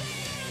 definitely.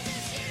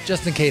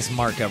 Just in case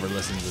Mark ever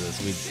listens to this,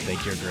 we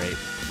think you're great.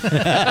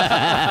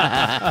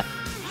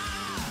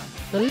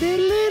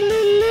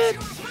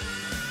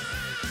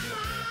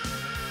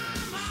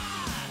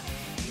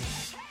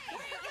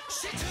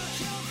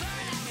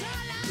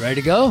 Ready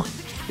to go?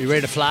 You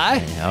ready to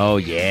fly? Oh,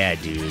 yeah,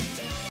 dude.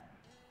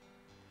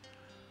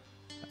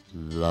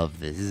 Love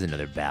this. This is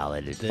another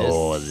ballad. This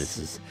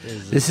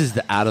is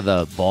the out of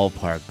the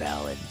ballpark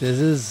ballad. This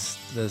is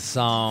the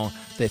song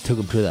that took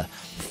him to the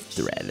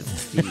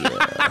stratosphere.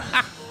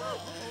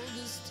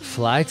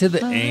 Fly to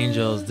the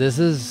Angels. This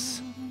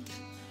is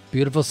a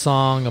beautiful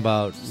song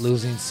about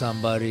losing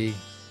somebody.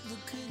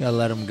 You gotta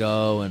let them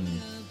go, and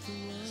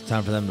it's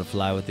time for them to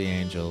fly with the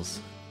angels.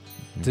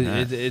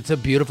 It's a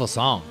beautiful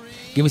song.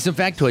 Give me some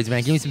factoids,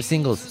 man. Give me some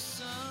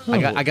singles.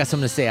 I got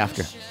something to say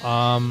after.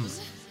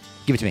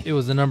 Give it to me. It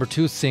was the number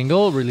 2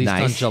 single, released on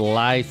Nice.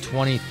 July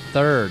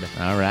 23rd,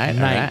 All right.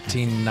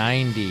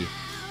 1990.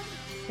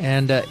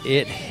 And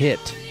it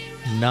hit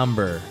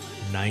number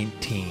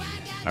 19.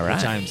 All right.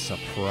 Which I'm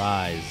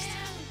surprised.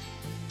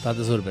 Thought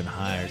this would have been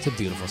higher. It's a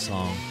beautiful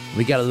song.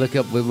 We got to look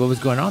up what was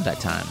going on at that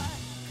time.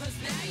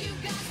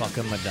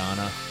 Fucking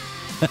Madonna.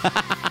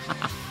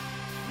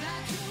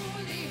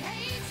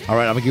 All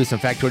right, I'm going to give you some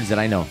factoids that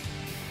I know.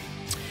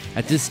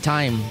 At this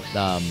time,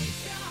 the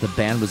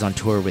band was on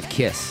tour with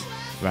Kiss,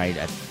 right?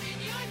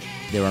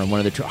 They were on one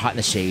of the Hot in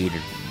the Shade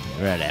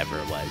or whatever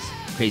it was.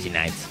 Crazy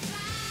Nights.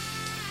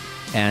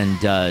 And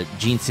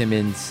Gene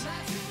Simmons,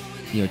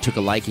 took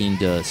a liking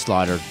to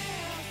Slaughter,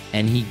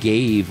 and he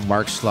gave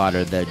Mark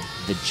Slaughter the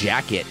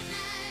jacket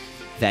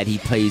that he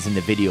plays in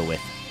the video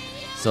with.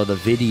 So the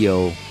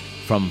video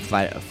for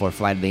Flight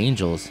of the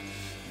Angels,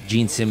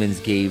 Gene Simmons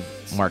gave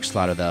Mark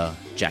Slaughter the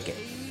jacket.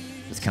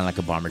 It's kind of like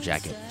a bomber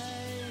jacket.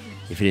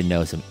 If you didn't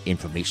know, some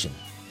information.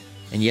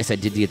 And yes, I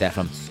did get that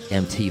from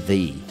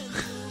MTV.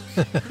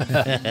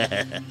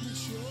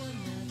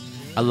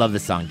 I love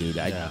this song, dude.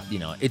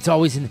 It's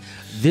always in.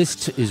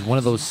 This is one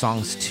of those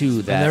songs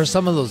too that And there's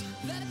some of those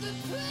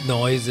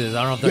noises.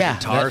 I don't know if they're Yeah,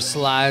 guitar that-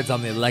 slides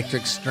on the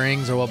electric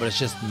strings or what, but it's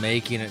just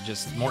making it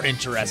just more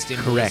interesting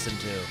Correct. to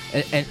listen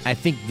to. And I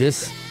think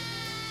this,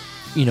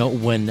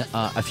 when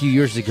a few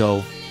years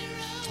ago,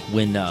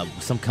 when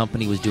some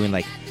company was doing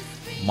like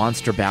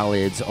monster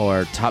ballads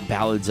or top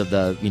ballads of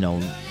the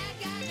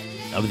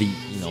of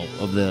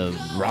the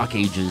rock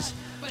ages,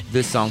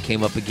 this song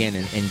came up again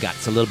and got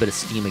a little bit of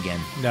steam again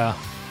Yeah.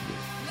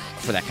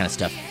 for that kind of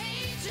stuff.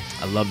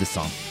 I love this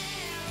song.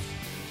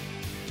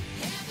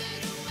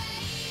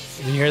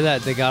 You hear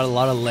that? They got a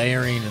lot of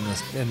layering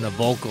in the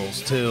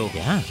vocals too.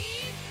 Yeah.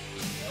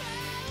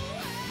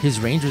 His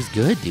range was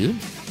good, dude.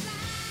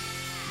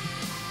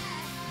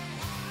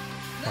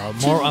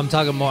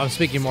 I'm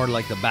speaking more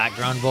like the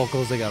background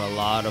vocals. They got a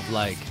lot of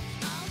like,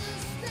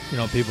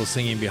 people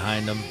singing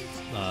behind them.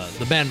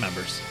 The band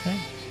members.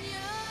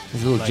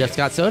 Is it a little Like Jeff it.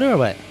 Scott Soda or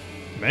what?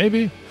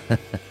 Maybe.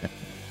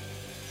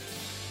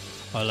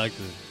 I like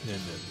the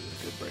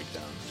good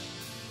breakdown.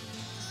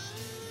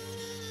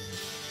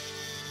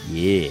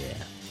 Yeah.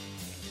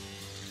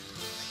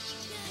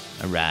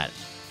 All right.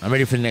 I'm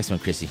ready for the next one,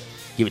 Chrissy.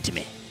 Give it to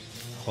me.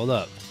 Hold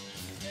up.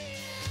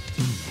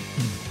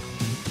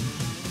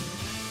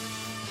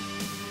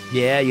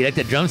 Yeah, you like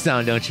that drum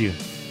sound, don't you?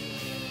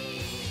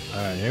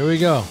 All right, here we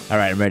go. All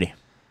right, I'm ready.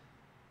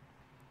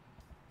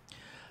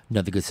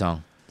 Another good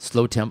song.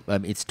 Slow tempo.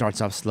 It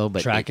starts off slow,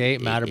 but Track 8,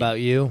 Mad About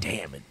You.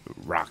 Damn, it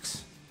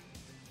rocks.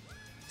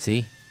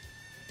 See?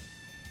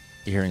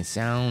 You're hearing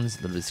sounds, a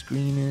little bit of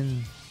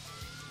screaming,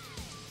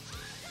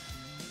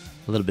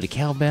 a little bit of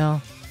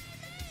cowbell.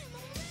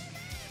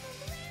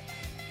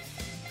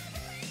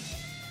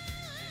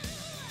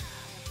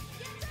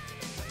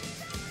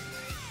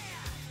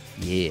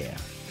 Yeah.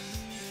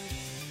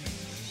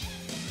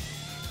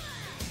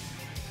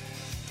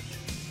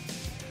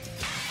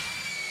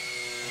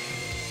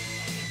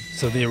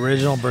 So the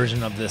original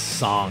version of this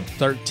song,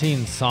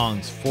 13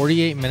 songs,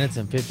 48 minutes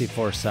and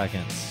 54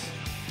 seconds.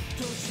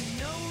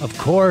 Of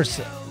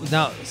course,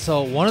 now,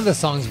 so one of the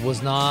songs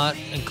was not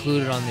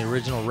included on the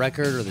original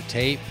record or the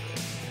tape.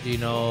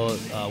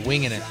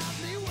 Winging It.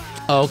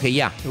 Oh, okay,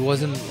 yeah. It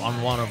wasn't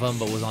on one of them,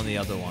 but was on the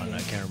other one. I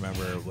can't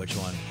remember which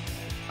one.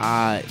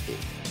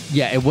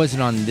 Yeah, it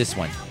wasn't on this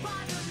one.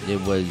 It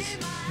was.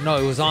 No,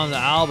 it was on the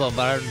album,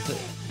 but I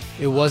don't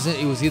it wasn't.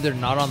 It was either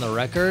not on the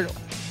record,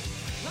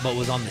 but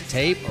was on the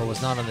tape, or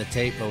was not on the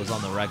tape, but was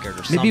on the record,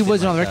 or something. Maybe it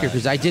wasn't on the like record that.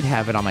 because I did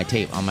have it on my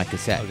tape, on my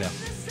cassette. Okay.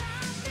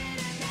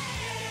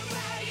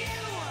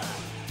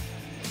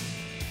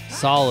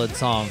 Solid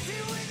song.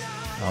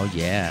 Oh,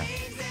 yeah.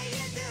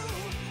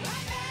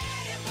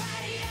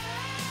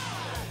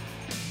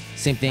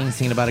 Same thing,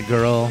 singing about a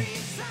girl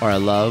or a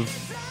love,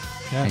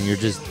 Yeah. and you're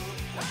just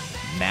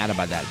mad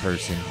about that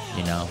person,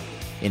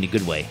 in a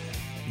good way.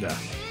 Yeah.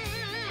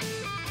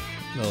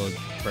 Little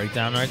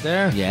breakdown right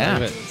there. Yeah.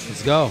 Look at it.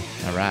 Let's go.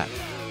 All right.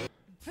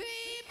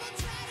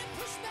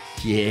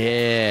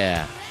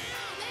 Yeah.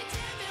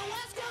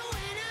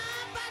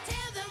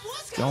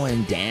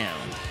 Going down.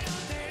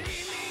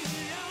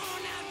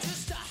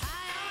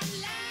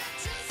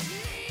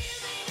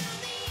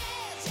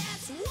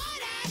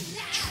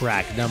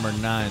 Track number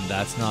 9.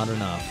 That's not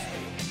enough.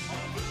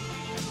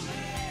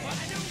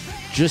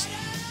 Just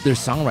their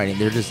songwriting.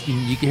 They're just,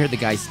 you can hear the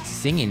guys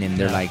singing and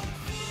they're Yeah. like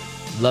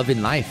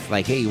loving life.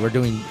 Like, hey, we're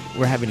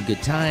having a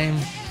good time.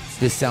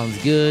 This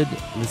sounds good.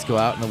 Let's go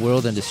out in the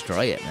world and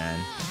destroy it, man.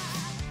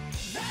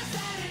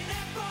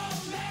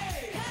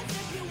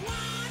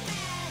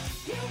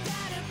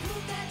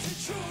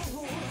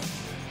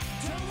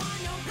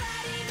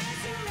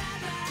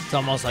 It's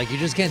almost like you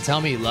just can't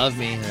tell me you love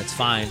me and it's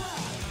fine.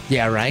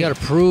 Yeah, right? You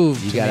gotta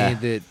prove You to gotta-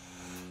 me that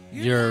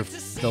you're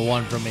the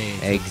one for me. All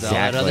that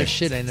Exactly. other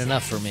shit ain't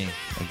enough for me.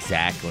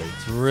 Exactly.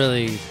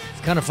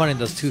 It's kind of funny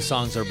those two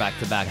songs are back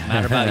to back.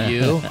 Mad About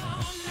You.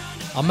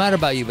 I'm mad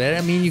about you, but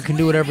I mean you can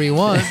do whatever you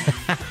want.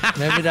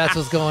 Maybe that's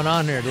what's going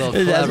on here. A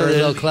That's what it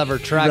little is. clever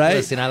track Right?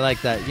 listing. I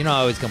like that. I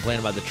always complain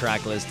about the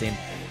track listing.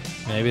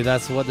 Maybe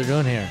that's what they're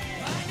doing here.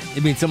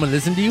 You mean someone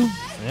listened to you?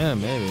 Yeah,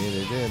 maybe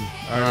they did. All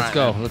right, All let's right,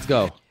 go. man. Let's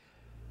go.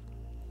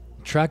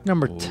 Track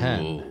number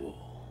 10.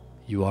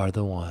 You Are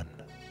the One.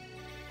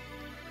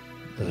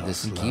 There's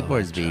some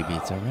keyboards, baby.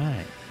 It's all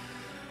right.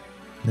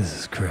 This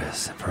is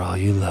Chris. For all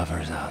you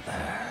lovers out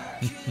there,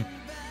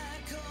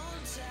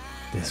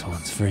 this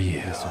one's for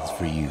you. This one's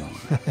for you.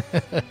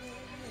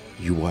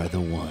 You are the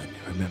one.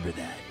 Remember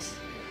that.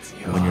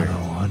 You're the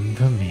one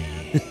for me.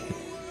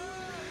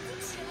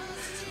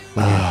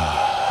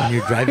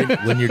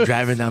 When you're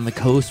driving down the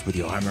coast with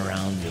your arm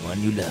around the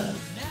one you love.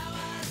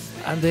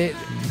 And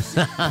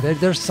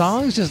their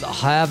songs just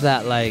have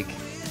that like,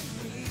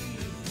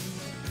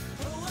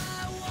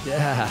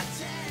 yeah.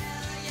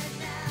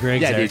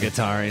 Greg's Yeah, air dude.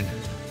 guitaring.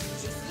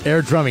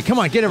 Air drumming. Come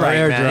on, get it Or right,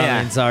 air man. drumming.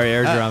 Yeah. Sorry,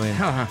 air drumming.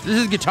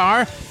 This is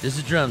guitar. This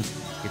is drums.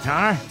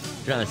 Guitar,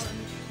 drums,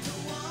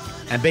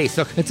 and bass.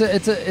 Look. It's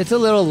a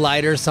little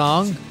lighter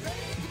song,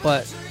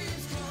 but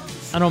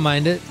I don't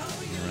mind it.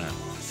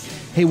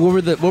 Hey, what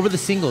were the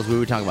singles we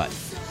were talking about?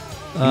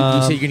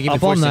 You said you're gonna give me Up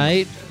 4 All singles.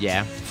 Night,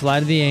 Yeah. Fly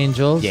to the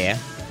Angels, Yeah.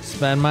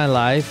 Spend My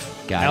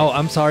Life. Got Oh, it.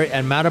 I'm sorry,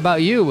 and Mad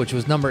About You, which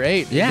was number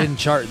 8. Yeah. It didn't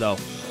chart though.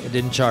 It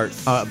didn't chart.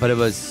 But it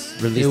was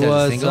released It as a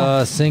was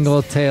single.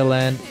 single tail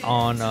end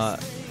on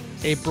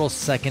April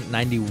 2nd,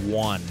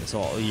 91.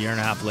 So a year and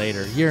a half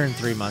later, year and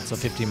 3 months, so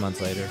 15 months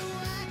later,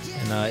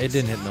 and it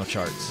didn't hit no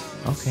charts.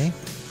 Okay.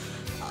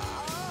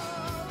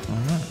 All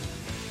right.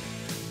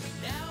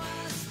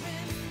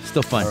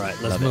 Still fun. All right,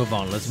 let's Love it. move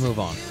on. Let's move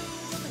on.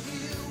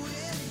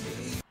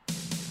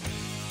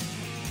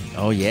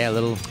 Oh yeah, a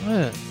little.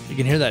 You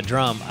can hear that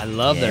drum. I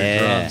love their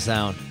Yeah. drum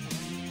sound.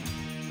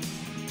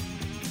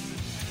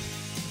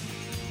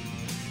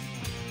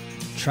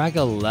 Track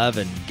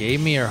 11,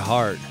 Gave Me Your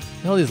Heart.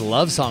 You know, all these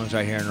love songs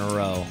right here in a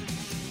row.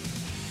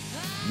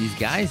 These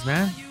guys,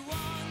 man,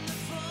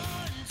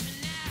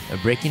 are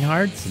breaking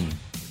hearts and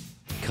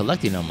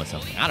collecting them or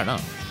something. I don't know.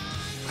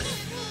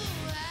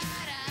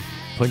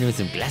 Putting them in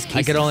some glass cases.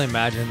 I could only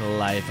imagine the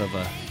life of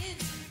a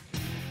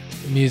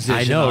musician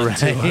I know, on right?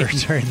 tour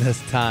during this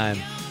time.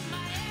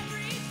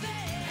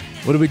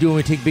 What do we do when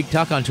we take Big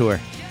Talk on tour?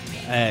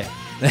 Hey,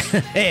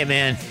 Hey,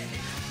 man,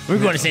 we're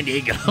going to San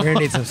Diego. we're going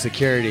to need some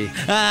security.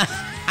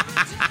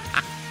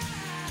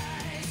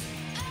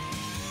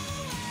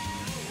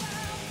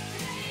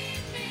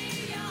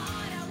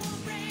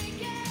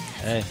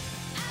 Hey,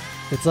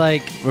 it's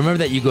like, Remember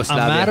that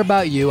Yugoslavia? I'm mad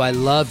about you. I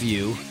love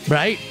you.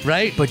 right,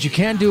 right. But you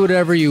can't do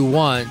whatever you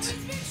want.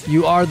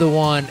 You are the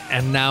one,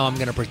 and now I'm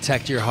gonna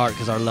protect your heart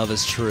because our love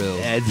is true.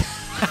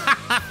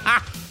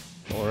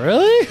 Oh,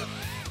 really?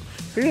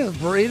 You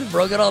just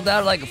broke it all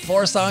down like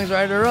 4 songs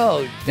right in a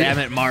row. Damn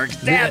it, Mark.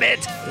 Damn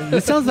it.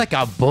 This sounds like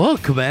a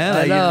book, man.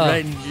 I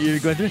Like know. you're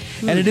going through,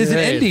 and it is an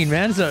Great. ending,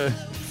 man. So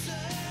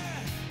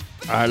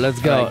All right, let's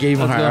go. All right, Gave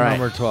Him a Let's Heart. go All right.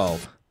 number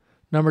 12.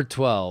 Number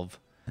 12,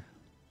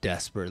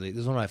 Desperately.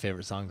 This is one of my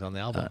favorite songs on the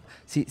album.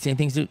 see, same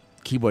things do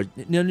keyboard.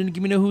 No,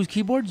 give me know who's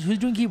keyboards. Who's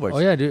doing keyboards? Oh,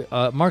 yeah, dude.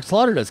 Mark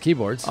Slaughter does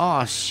keyboards.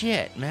 Oh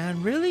shit,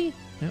 man. Really?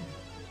 Yep.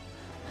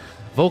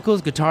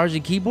 Vocals, guitars,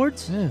 and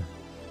keyboards. Yeah.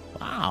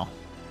 Wow.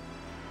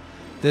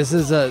 This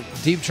is a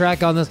deep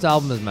track on this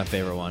album is my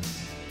favorite one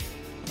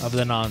of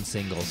the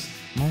non-singles.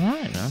 All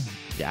right, man.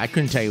 Yeah, I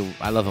couldn't tell you.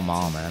 I love them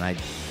all, man.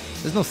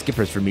 There's no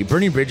skippers for me.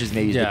 Burning Bridges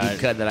maybe is Yeah, the deep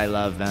cut that I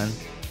love, man.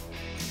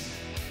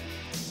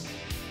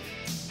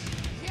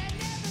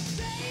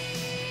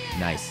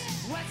 Nice.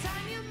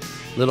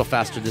 Little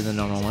faster than the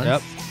normal ones.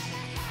 Yep.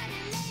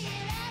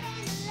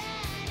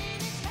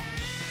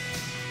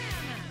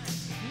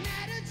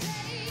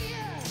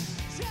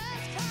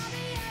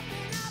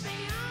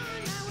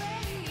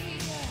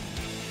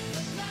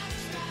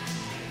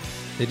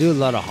 They do a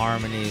lot of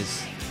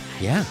harmonies,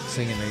 Yeah.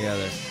 singing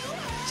together.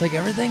 It's like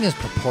everything is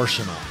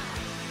proportional.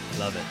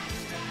 Love it.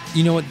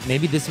 You know what?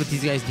 Maybe this is what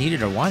these guys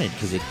needed or wanted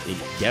because it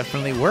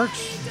definitely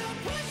works.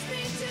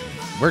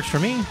 Works for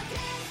me.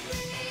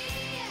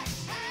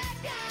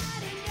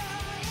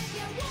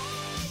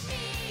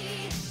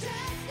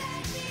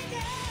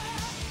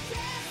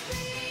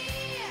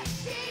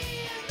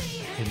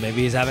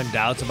 Maybe he's having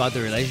doubts about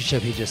the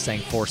relationship he just sang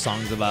 4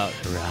 songs about.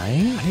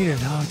 Right? I need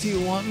to know. Do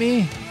you want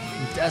me?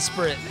 I'm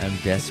desperate I'm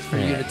for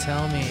desperate. you to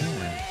tell me.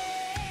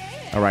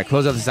 All right,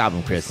 close out this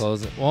album, Chris.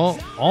 Close it. Well,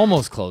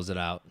 almost close it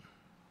out.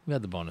 We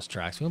got the bonus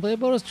tracks. We can play the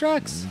bonus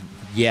tracks.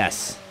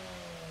 Yes.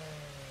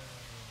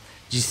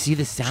 Did you see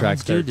the sounds, Track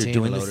dude? They're 13,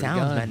 doing the Loaded sounds,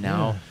 Gun,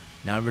 man.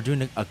 Now we're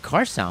doing a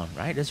car sound,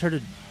 right? I just heard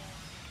a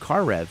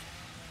car rev.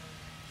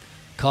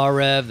 Car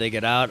rev. They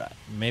get out.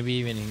 Maybe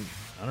even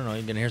I don't know.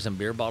 You can hear some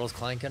beer bottles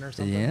clanking or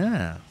something.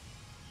 Yeah.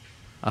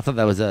 I thought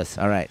that was us.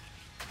 All right.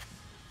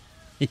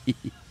 Hey,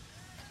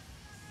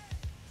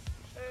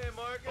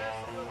 Marcus.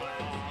 I'm glad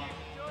to see you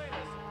can join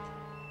us.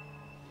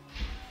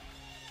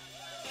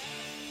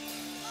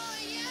 Oh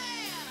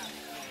yeah!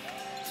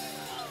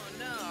 Oh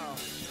no!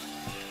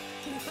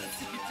 What's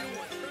he doing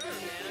with her,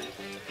 man?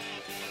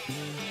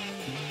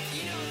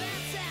 You know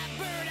that's that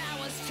bird I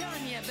was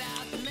telling you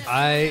about.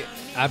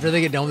 The After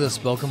they get done with the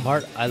spoken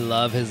part, I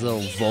love his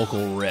little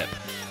vocal rip.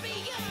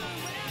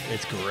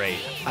 It's great.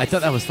 I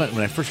thought that was fun.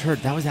 When I first heard,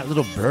 that was that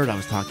little bird I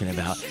was talking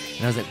about.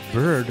 And I was like,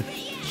 bird,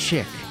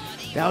 chick.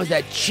 That was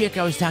that chick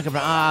I was talking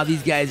about. Ah,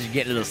 these guys are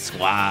getting a little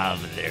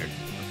suave and they're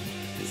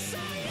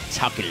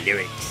talking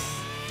lyrics.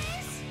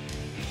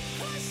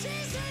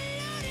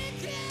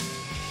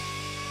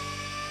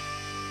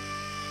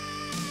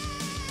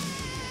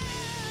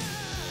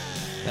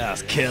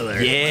 That's killer.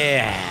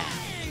 Yeah.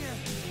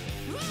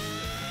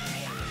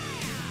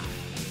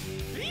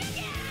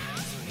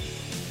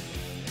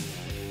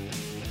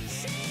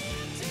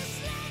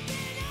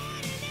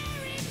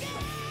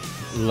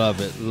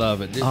 Love it.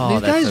 Love it. Oh,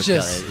 These that's guys so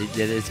just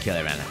killer. It is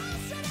killer, man.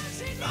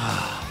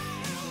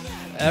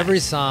 every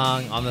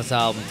song on this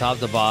album, top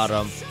to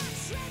bottom,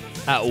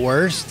 at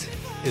worst,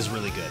 is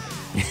really good.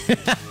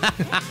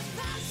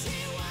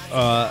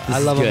 I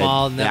love them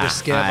all. Never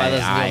skip. I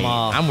listen to them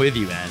all. I'm with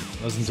you, man.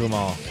 Listen to them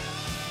all.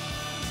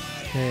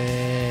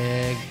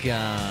 Hey,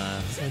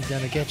 God, I'm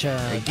gonna get ya.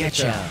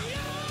 Getcha.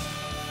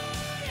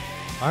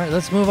 All right,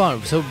 let's move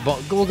on. So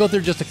we'll go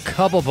through just a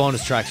couple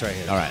bonus tracks right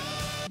here. All right.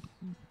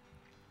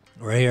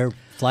 Right here,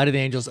 Flight of the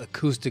Angels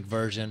acoustic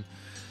version.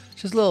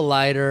 Just a little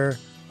lighter.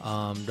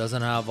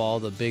 Doesn't have all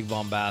the big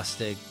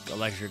bombastic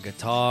electric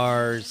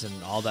guitars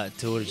and all that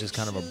to it. It's just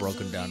kind of a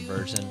broken down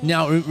version.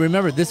 Now,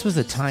 remember, this was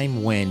a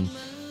time when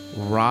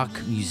rock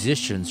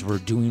musicians were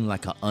doing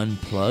like a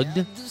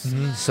unplugged.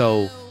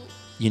 So,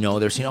 you know,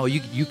 they're saying, oh,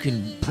 you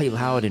can play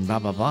loud and blah,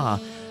 blah, blah.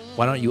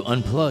 Why don't you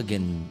unplug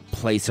and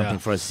play something Yeah.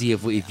 for us? See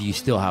if you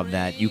still have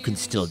that. You can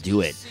still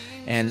do it.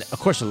 And, of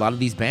course, a lot of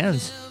these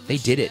bands, they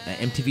did it.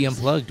 MTV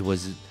Unplugged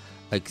was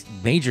like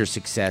major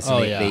success. Oh,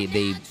 And yeah.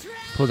 they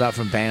pulled out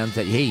from bands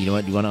that, hey, you know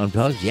what, you want to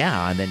unplug?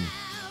 Yeah, and then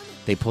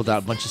they pulled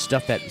out a bunch of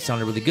stuff that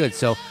sounded really good.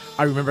 So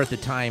I remember at the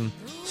time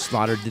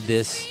Slaughter did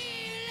this,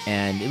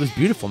 and it was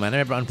beautiful, man. I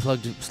never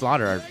unplugged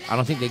Slaughter. I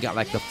don't think they got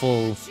like the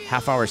full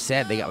half-hour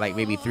set. They got like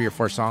maybe 3 or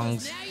 4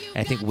 songs. And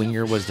I think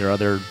Winger was their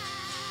other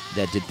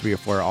that did 3 or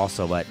 4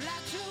 also. But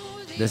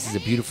this is a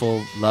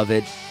beautiful, love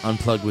it.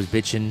 Unplugged was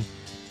bitchin'. It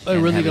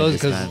and really having goes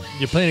this, because man.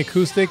 you're playing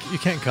acoustic. You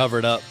can't cover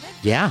it up.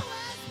 Yeah,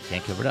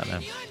 can't cover it up,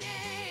 man.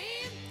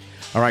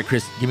 All right,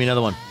 Chris, give me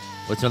another one.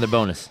 What's another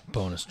bonus?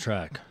 Bonus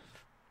track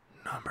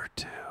number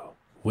 2,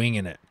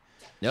 Winging It.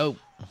 Nope.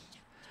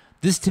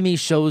 This to me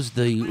shows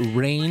the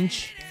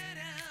range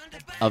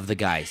of the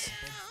guys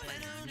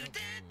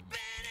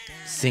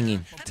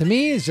singing. To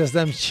me, it's just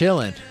them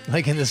chilling,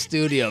 like in the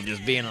studio,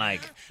 just being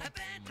like,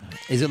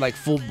 Is it like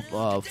full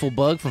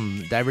bug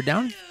from Diver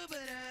Down?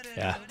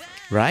 yeah.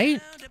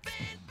 Right?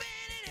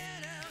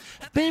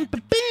 Bam,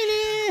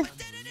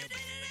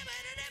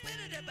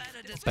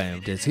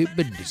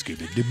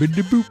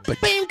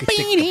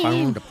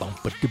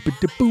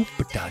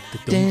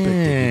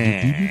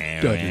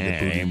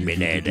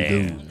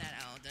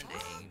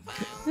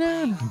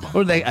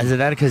 Or like, is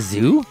that a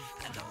kazoo?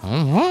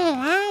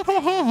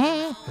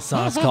 The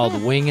song's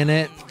called Winging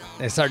It.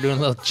 They start doing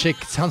little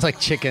sounds like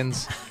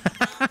chickens.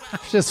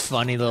 It's just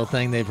funny little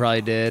thing they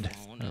probably did.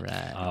 All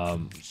right.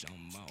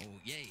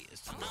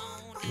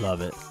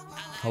 Love it.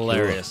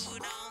 Hilarious.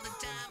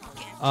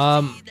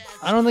 I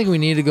don't think we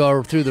need to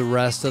go through the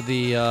rest of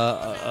the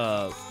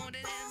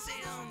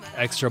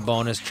extra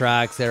bonus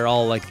tracks. They're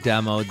all like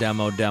demo.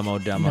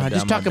 No,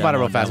 just talk about it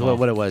real fast.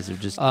 What it was? It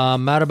was just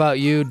Mad About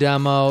You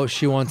demo.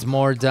 She Wants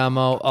More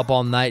demo. Up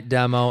All Night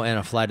demo. And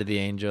A Flight of the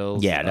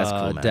Angels. yeah, that's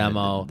cool, man.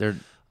 Demo. They're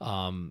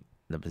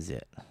that was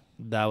it.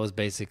 That was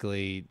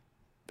basically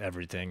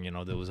everything,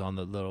 that was on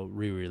the little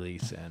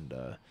re-release. And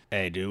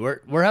hey, dude,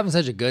 we're having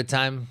such a good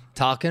time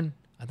talking.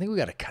 I think we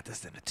got to cut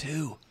this into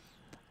 2.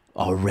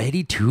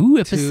 Already 2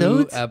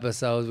 episodes? 2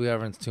 episodes. We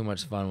having too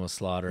much fun with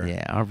Slaughter.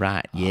 Yeah, all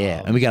right.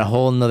 Yeah. And we got a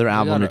whole nother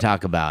album to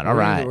talk about. All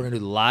right. We're gonna do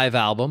the live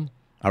album,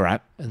 All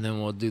right. and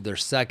then we'll do their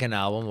second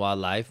album,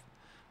 Wildlife,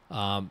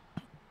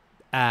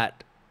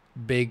 at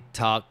Big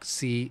Talk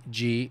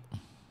CG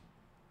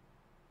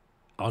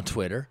on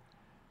Twitter,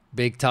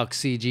 Big Talk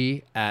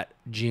CG at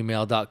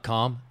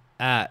gmail.com,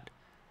 at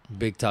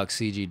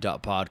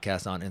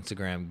BigTalkCG.podcast on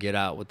Instagram. Get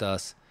out with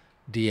us,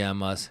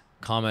 DM us,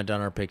 comment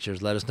on our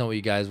pictures. Let us know what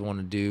you guys want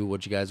to do,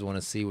 what you guys want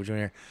to see, what you want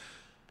to hear.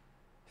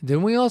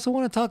 Didn't we also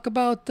want to talk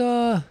about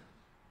what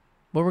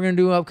we're going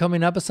to do in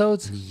upcoming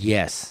episodes?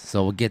 Yes.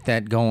 So we'll get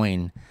that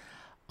going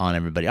on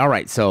everybody. All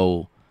right.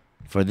 So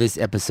for this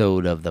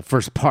episode of the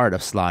first part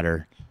of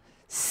Slaughter,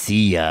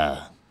 see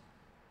ya.